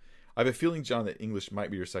apocalypse? I have a feeling, John, that English might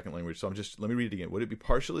be your second language, so let me read it again. Would it be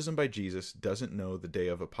partialism by Jesus doesn't know the day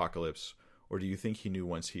of apocalypse, or do you think he knew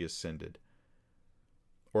once he ascended?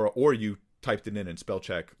 Or you typed it in and spell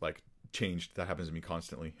check, like, changed. That happens to me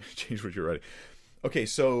constantly. Change what you're writing. Okay,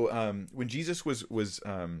 so when Jesus was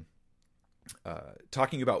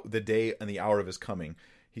talking about the day and the hour of his coming,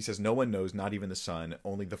 he says, no one knows, not even the Son,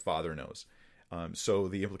 only the Father knows. So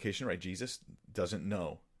the implication, right, Jesus doesn't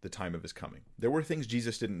know the time of his coming. There were things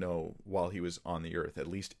Jesus didn't know while he was on the earth, at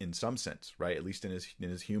least in some sense, right? At least in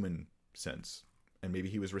his human sense. And maybe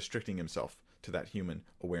he was restricting himself to that human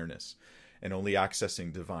awareness and only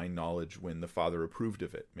accessing divine knowledge when the Father approved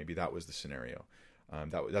of it. Maybe that was the scenario.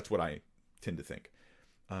 That's what I tend to think.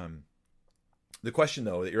 The question,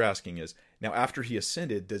 though, that you're asking is, now after he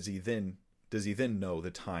ascended, does he then know the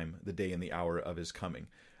time, the day, and the hour of his coming?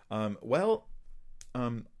 I'm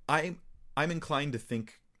inclined to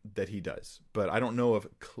think that he does, but I don't know of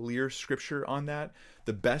clear scripture on that.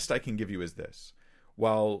 The best I can give you is this: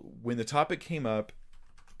 when the topic came up,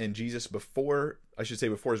 and Jesus before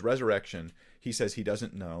his resurrection, he says he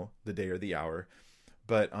doesn't know the day or the hour,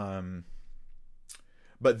 but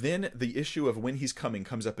then the issue of when he's coming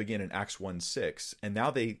comes up again in Acts 1:6, and now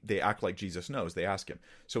they act like Jesus knows. They ask him.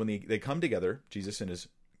 So when they come together, Jesus in his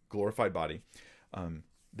glorified body,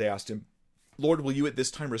 they asked him, Lord, will you at this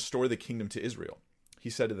time restore the kingdom to Israel? He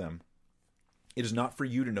said to them, it is not for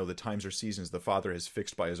you to know the times or seasons the Father has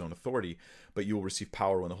fixed by his own authority, but you will receive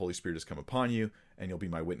power when the Holy Spirit has come upon you, and you'll be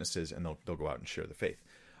my witnesses, and they'll go out and share the faith.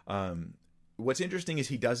 What's interesting is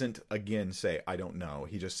he doesn't, again, say, I don't know.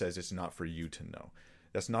 He just says it's not for you to know.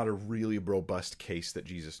 That's not a really robust case that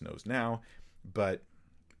Jesus knows now, but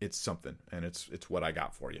it's something, and it's what I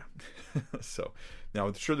got for you. So now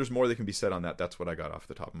I'm sure there's more that can be said on that. That's what I got off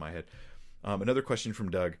the top of my head. Another question from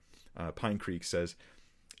Doug, Pine Creek, says,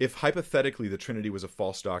 if hypothetically the Trinity was a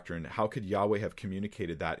false doctrine, how could Yahweh have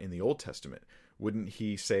communicated that in the Old Testament? Wouldn't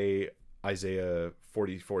he say Isaiah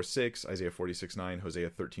 44:6, Isaiah 46:9, Hosea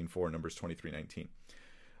 13:4, Numbers 23:19?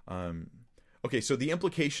 Okay, so the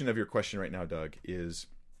implication of your question right now, Doug, is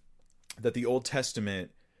that the Old Testament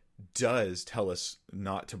does tell us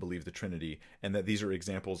not to believe the Trinity, and that these are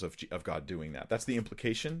examples of God doing that. That's the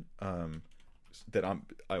implication. That I'm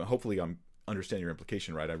understanding your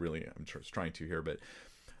implication right. I'm trying to here, but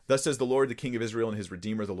thus says the Lord, the King of Israel and his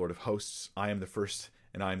Redeemer, the Lord of hosts, I am the first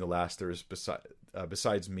and I am the last. There is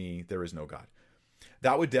besides me, there is no God.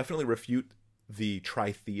 That would definitely refute the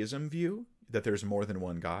tritheism view, that there's more than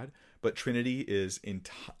one God, but Trinity is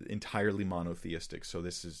entirely monotheistic. So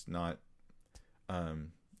this is not,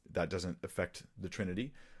 that doesn't affect the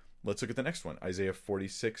Trinity. Let's look at the next one. Isaiah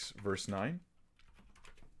 46 verse 9.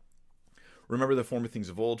 Remember the former things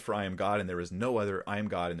of old, for I am God and there is no other. I am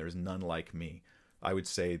God and there is none like me. I would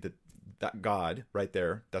say that God right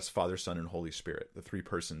there, that's Father, Son, and Holy Spirit. The three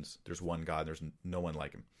persons, there's one God, there's no one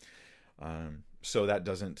like him. So that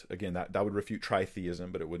doesn't, again, that would refute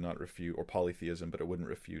tritheism, but it would not refute, or polytheism, but it wouldn't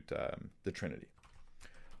refute the Trinity.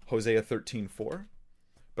 Hosea 13:4.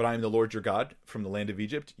 But I am the Lord your God from the land of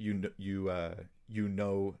Egypt. You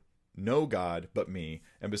know no God but me,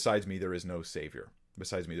 and besides me there is no Savior.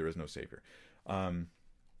 Besides me there is no Savior.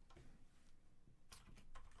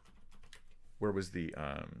 where was the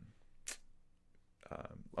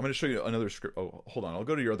I'm going to show you another script. Oh, hold on. I'll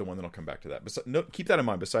go to your other one, then I'll come back to that. But no, keep that in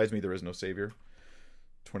mind. Besides me, there is no Savior.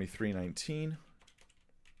 23:19.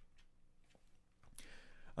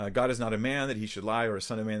 God is not a man that he should lie, or a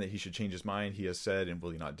son of man that he should change his mind. He has said, and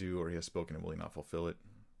will he not do? Or he has spoken, and will he not fulfill it?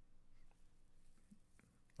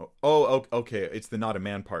 Okay. It's the not a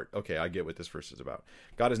man part. Okay, I get what this verse is about.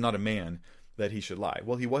 God is not a man that he should lie.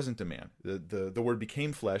 Well, he wasn't a man. The word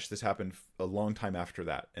became flesh. This happened a long time after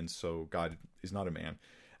that. And so God is not a man.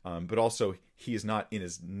 But also, he is not in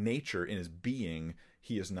his nature, in his being,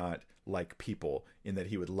 he is not like people in that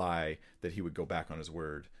he would lie, that he would go back on his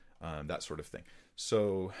word, that sort of thing.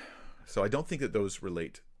 So I don't think that those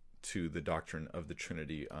relate to the doctrine of the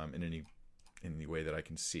Trinity in any way that I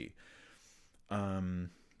can see.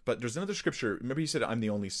 But there's another scripture. Remember, you said, "I'm the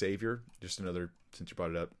only Savior." Just another, since you brought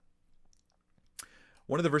it up.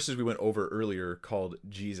 One of the verses we went over earlier called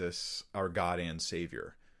Jesus our God and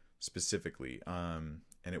Savior, specifically, and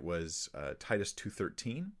it was Titus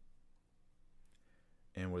 2:13.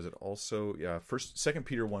 And was it also, yeah, 2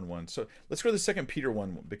 Peter 1:1. So let's go to the 2 Peter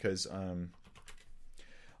 1 because,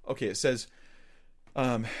 okay, it says,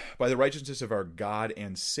 by the righteousness of our God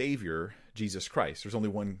and Savior, Jesus Christ. There's only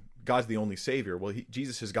one, God's the only Savior. Well,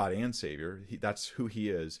 Jesus is God and Savior. That's who he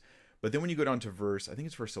is. But then when you go down to I think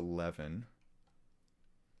it's verse 11,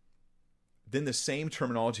 then the same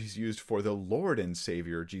terminology is used for the Lord and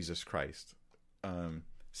Savior, Jesus Christ.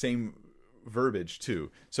 Same verbiage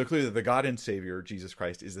too. So clearly the God and Savior, Jesus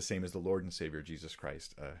Christ, is the same as the Lord and Savior, Jesus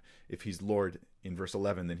Christ. If he's Lord in verse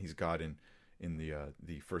 11, then he's God in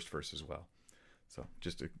the first verse as well. So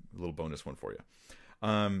just a little bonus one for you.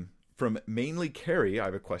 From Mainly Carey, I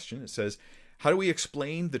have a question. It says, how do we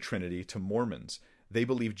explain the Trinity to Mormons? They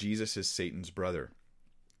believe Jesus is Satan's brother.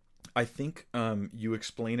 I think you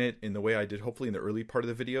explain it in the way I did, hopefully in the early part of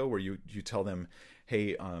the video, where you tell them,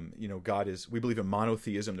 hey, God is, we believe in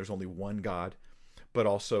monotheism. There's only one God, but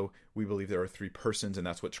also we believe there are three persons, and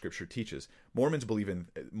that's what Scripture teaches. Mormons believe in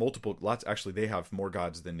lots. Actually, they have more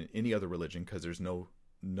gods than any other religion because there's no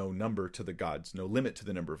number to the gods, no limit to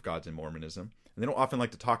the number of gods in Mormonism. And they don't often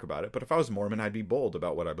like to talk about it. But if I was Mormon, I'd be bold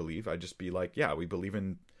about what I believe. I'd just be like, yeah, we believe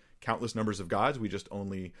in countless numbers of gods. We just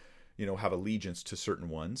only have allegiance to certain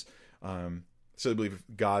ones. So they believe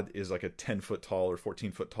God is like a 10-foot tall or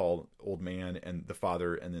 14-foot tall old man, and the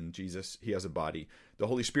Father, and then Jesus, he has a body. The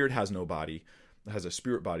Holy Spirit has no body, has a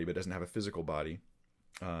spirit body, but doesn't have a physical body,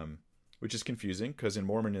 which is confusing because in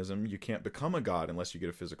Mormonism, you can't become a God unless you get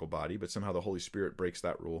a physical body, but somehow the Holy Spirit breaks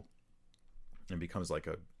that rule and becomes like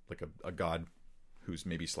a God who's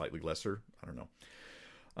maybe slightly lesser. I don't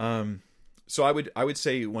know. So I would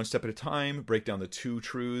say one step at a time, break down the two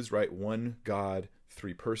truths, right? One God,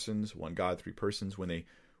 three persons. One God, three persons. When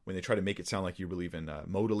they try to make it sound like you believe in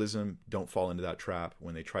modalism, don't fall into that trap.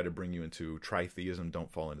 When they try to bring you into tritheism,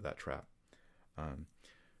 don't fall into that trap.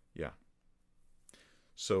 Yeah.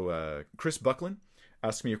 So Chris Buckland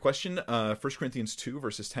asked me a question. 1 Corinthians 2,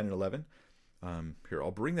 verses 10 and 11. Here,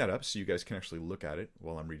 I'll bring that up so you guys can actually look at it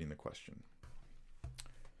while I'm reading the question.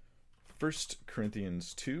 1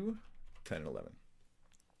 Corinthians 2, 10 and 11.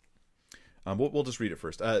 We'll just read it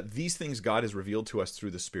first. These things God has revealed to us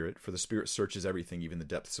through the Spirit, for the Spirit searches everything, even the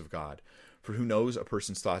depths of God. For who knows a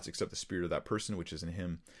person's thoughts except the spirit of that person which is in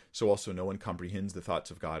him? So also no one comprehends the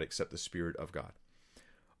thoughts of God except the Spirit of God.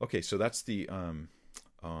 Okay, so that's the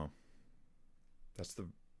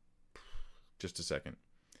just a second.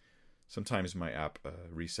 Sometimes my app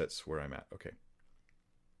resets where I'm at. Okay.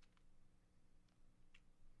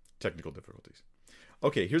 Technical difficulties.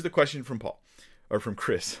 Okay, here's the question from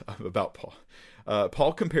Chris about Paul.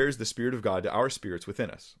 Paul compares the Spirit of God to our spirits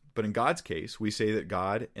within us. But in God's case, we say that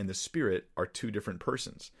God and the Spirit are two different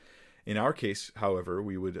persons. In our case, however,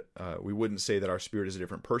 we wouldn't say that our spirit is a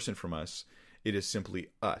different person from us. It is simply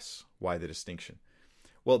us. Why the distinction?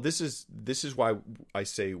 Well, this is why I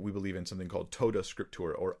say we believe in something called tota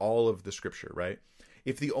scriptura, or all of the Scripture, right?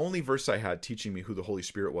 If the only verse I had teaching me who the Holy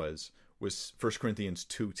Spirit was 1 Corinthians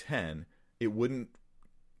 2:10, it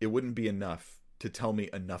wouldn't be enough to tell me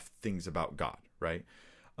enough things about God, right?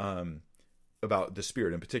 About the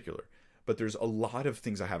Spirit in particular. But there's a lot of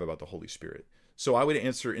things I have about the Holy Spirit. So I would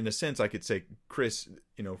answer, in a sense, I could say, Chris,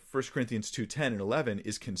 1 Corinthians 2:10 and 11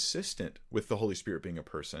 is consistent with the Holy Spirit being a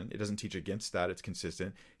person. It doesn't teach against that. It's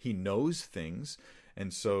consistent. He knows things.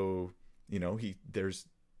 And so, there's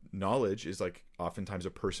knowledge is like oftentimes a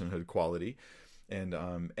personhood quality. And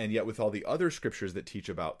yet with all the other scriptures that teach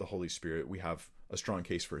about the Holy Spirit, we have a strong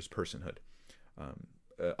case for his personhood.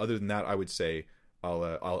 Other than that, I would say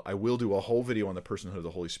I will do a whole video on the personhood of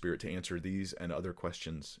the Holy Spirit to answer these and other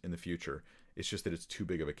questions in the future. It's just that it's too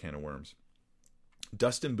big of a can of worms.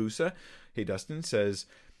 Dustin Busa, hey Dustin, says,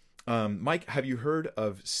 Mike, have you heard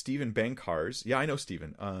of Stephen Bankars? Yeah, I know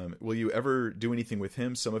Stephen. Will you ever do anything with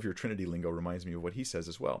him? Some of your Trinity lingo reminds me of what he says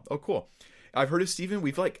as well. Oh, cool. I've heard of Stephen.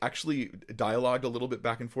 We've actually dialogued a little bit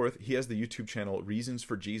back and forth. He has the YouTube channel Reasons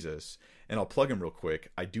for Jesus, and I'll plug him real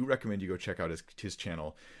quick. I do recommend you go check out his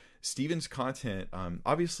channel. Stephen's content,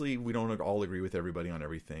 obviously we don't all agree with everybody on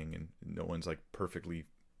everything, and no one's perfectly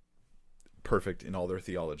perfect in all their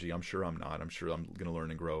theology. I'm sure I'm not. I'm sure I'm going to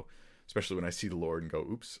learn and grow, especially when I see the Lord and go,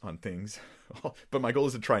 oops, on things. But my goal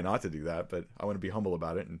is to try not to do that, but I want to be humble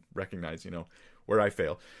about it and recognize, where I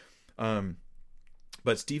fail.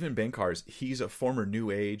 But Stephen Bankars, he's a former New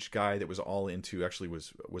Age guy that was all into, actually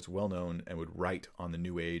was well known and would write on the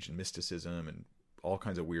New Age and mysticism and all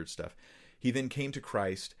kinds of weird stuff. He then came to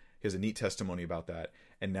Christ. He has a neat testimony about that.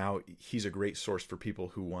 And now he's a great source for people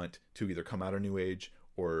who want to either come out of New Age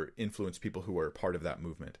or influence people who are part of that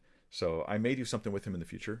movement. So I may do something with him in the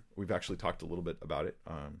future. We've actually talked a little bit about it.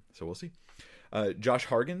 So we'll see. Josh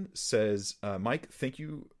Hargan says, Mike, thank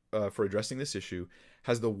you for addressing this issue.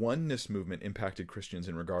 Has the oneness movement impacted Christians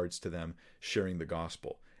in regards to them sharing the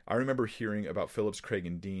gospel? I remember hearing about Phillips, Craig,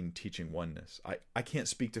 and Dean teaching oneness. I can't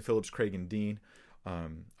speak to Phillips, Craig, and Dean.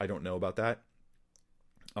 I don't know about that.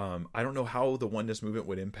 I don't know how the oneness movement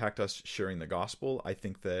would impact us sharing the gospel. I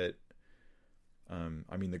think that,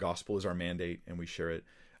 the gospel is our mandate and we share it.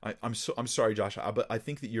 I'm sorry, Josh, but I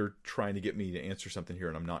think that you're trying to get me to answer something here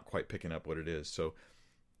and I'm not quite picking up what it is. So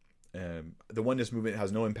the oneness movement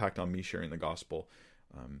has no impact on me sharing the gospel.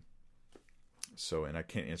 And I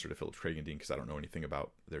can't answer to Phillips, Craig, and Dean because I don't know anything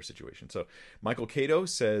about their situation. So Michael Cato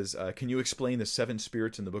says, can you explain the 7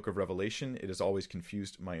 spirits in the book of Revelation? It has always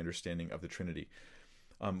confused my understanding of the Trinity.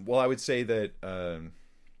 Well, I would say that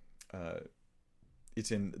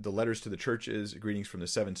it's in the letters to the churches, greetings from the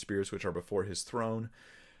 7 spirits which are before his throne.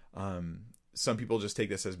 Some people just take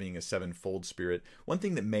this as being a 7-fold spirit. One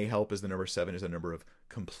thing that may help is the number 7 is a number of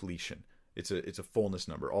completion. It's a fullness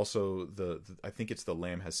number. Also, I think it's the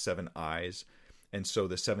Lamb has 7 eyes, and so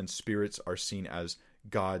the 7 spirits are seen as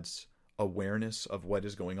God's awareness of what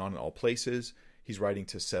is going on in all places. He's writing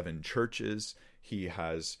to 7 churches. He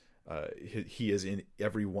is in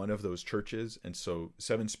every one of those churches, and so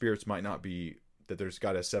 7 spirits might not be that there's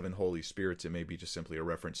got a 7 holy spirits. It may be just simply a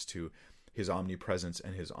reference to his omnipresence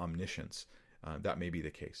and his omniscience. That may be the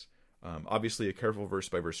case. Obviously, a careful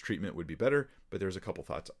verse-by-verse treatment would be better, but there's a couple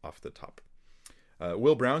thoughts off the top.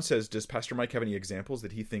 Will Brown says, does Pastor Mike have any examples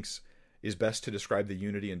that he thinks is best to describe the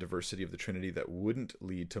unity and diversity of the Trinity that wouldn't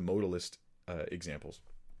lead to modalist examples?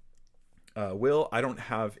 Will, I don't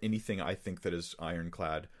have anything I think that is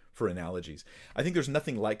ironclad for analogies. I think there's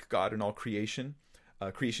nothing like God in all creation.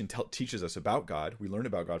 Creation teaches us about God. We learn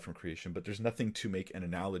about God from creation, but there's nothing to make an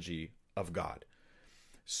analogy of God.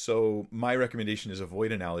 So my recommendation is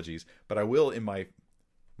avoid analogies, but I will, in my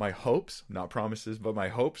hopes, not promises, but my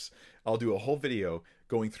hopes, I'll do a whole video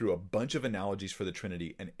going through a bunch of analogies for the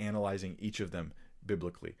Trinity and analyzing each of them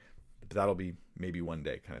biblically. That'll be maybe one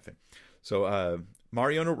day kind of thing. So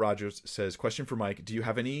Mariano Rogers says, question for Mike, do you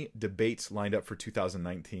have any debates lined up for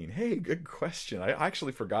 2019? Hey, good question. I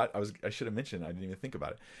actually forgot. I should have mentioned. I didn't even think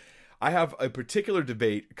about it. I have a particular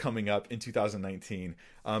debate coming up in 2019.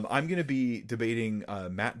 I'm going to be debating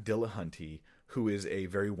Matt Dillahunty, who is a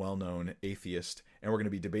very well-known atheist, and we're going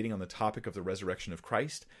to be debating on the topic of the resurrection of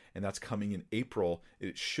Christ, and that's coming in April.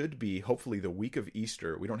 It should be, hopefully, the week of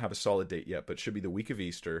Easter. We don't have a solid date yet, but it should be the week of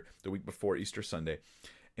Easter, the week before Easter Sunday,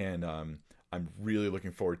 and I'm really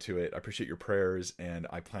looking forward to it. I appreciate your prayers, and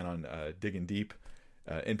I plan on digging deep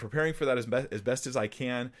and preparing for that as best as I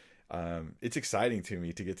can. It's exciting to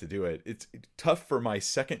me to get to do it. It's tough for my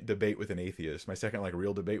second debate with an atheist, my second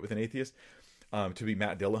real debate with an atheist, to be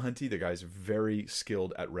Matt Dillahunty. The guy's very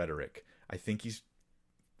skilled at rhetoric. I think he's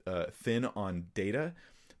thin on data,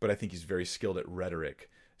 but I think he's very skilled at rhetoric.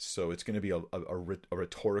 So it's going to be a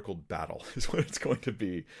rhetorical battle is what it's going to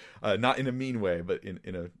be. Not in a mean way, but in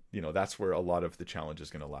a, that's where a lot of the challenge is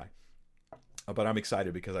going to lie. But I'm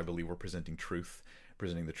excited because I believe we're presenting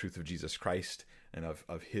the truth of Jesus Christ and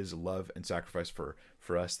of his love and sacrifice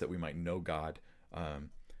for us that we might know God.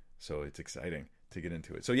 So it's exciting to get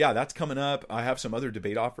into it. So yeah, that's coming up. I have some other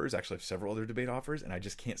debate offers. Actually, I have several other debate offers, and I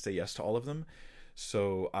just can't say yes to all of them.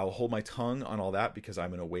 So I'll hold my tongue on all that because I'm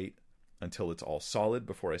going to wait until it's all solid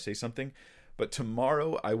before I say something. But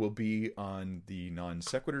tomorrow I will be on the Non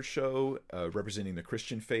Sequitur show, representing the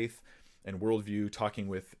Christian faith and worldview, talking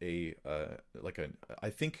with I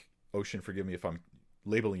think, Ocean, forgive me if I'm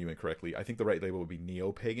labeling you incorrectly. I think the right label would be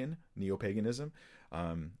neo-paganism.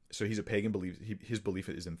 So he's a pagan, his belief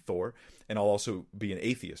is in Thor, and I'll also be an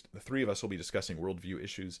atheist. The three of us will be discussing worldview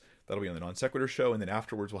issues. That'll be on the Non Sequitur show, and then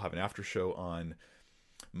afterwards we'll have an after show on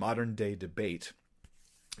Modern Day Debate,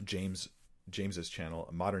 James's channel,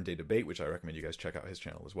 Modern Day Debate, which I recommend you guys check out his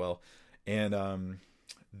channel as well. And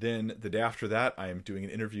then the day after that, I am doing an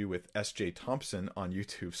interview with S.J. Thompson on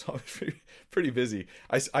YouTube. So I'm pretty busy.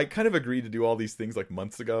 I kind of agreed to do all these things like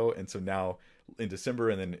months ago. And so now in December,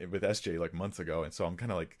 and then with S.J. like months ago. And so I'm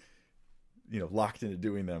kind of like, locked into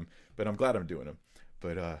doing them, but I'm glad I'm doing them,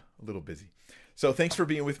 but a little busy. So thanks for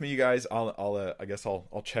being with me, you guys. I guess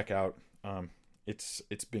I'll check out.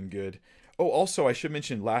 It's been good. Oh, also I should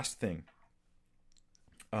mention last thing.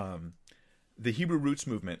 The Hebrew Roots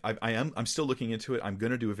movement, I'm still looking into it. I'm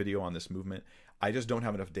going to do a video on this movement. I just don't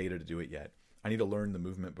have enough data to do it yet. I need to learn the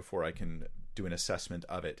movement before I can do an assessment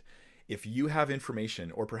of it. If you have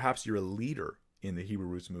information, or perhaps you're a leader in the Hebrew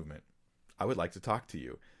Roots movement, I would like to talk to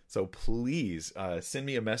you. So please send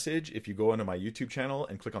me a message. If you go onto my YouTube channel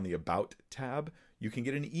and click on the About tab, you can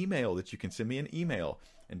get an email that you can send me an email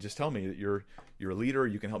and just tell me that you're a leader.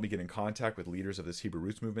 You can help me get in contact with leaders of this Hebrew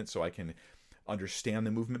Roots movement so I can understand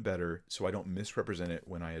the movement better, so I don't misrepresent it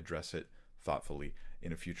when I address it thoughtfully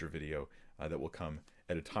in a future video that will come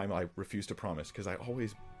at a time I refuse to promise, because I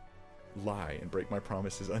always lie and break my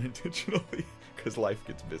promises unintentionally because life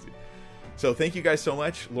gets busy. So thank you guys so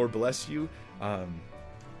much. Lord bless you.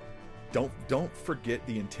 Don't forget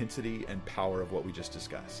the intensity and power of what we just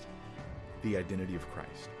discussed. The identity of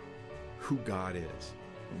Christ, who God is.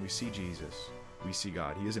 When we see Jesus, we see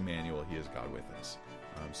God. He is Emmanuel. He is God with us.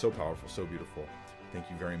 So powerful, so beautiful. Thank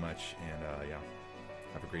you very much, and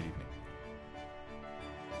have a great evening.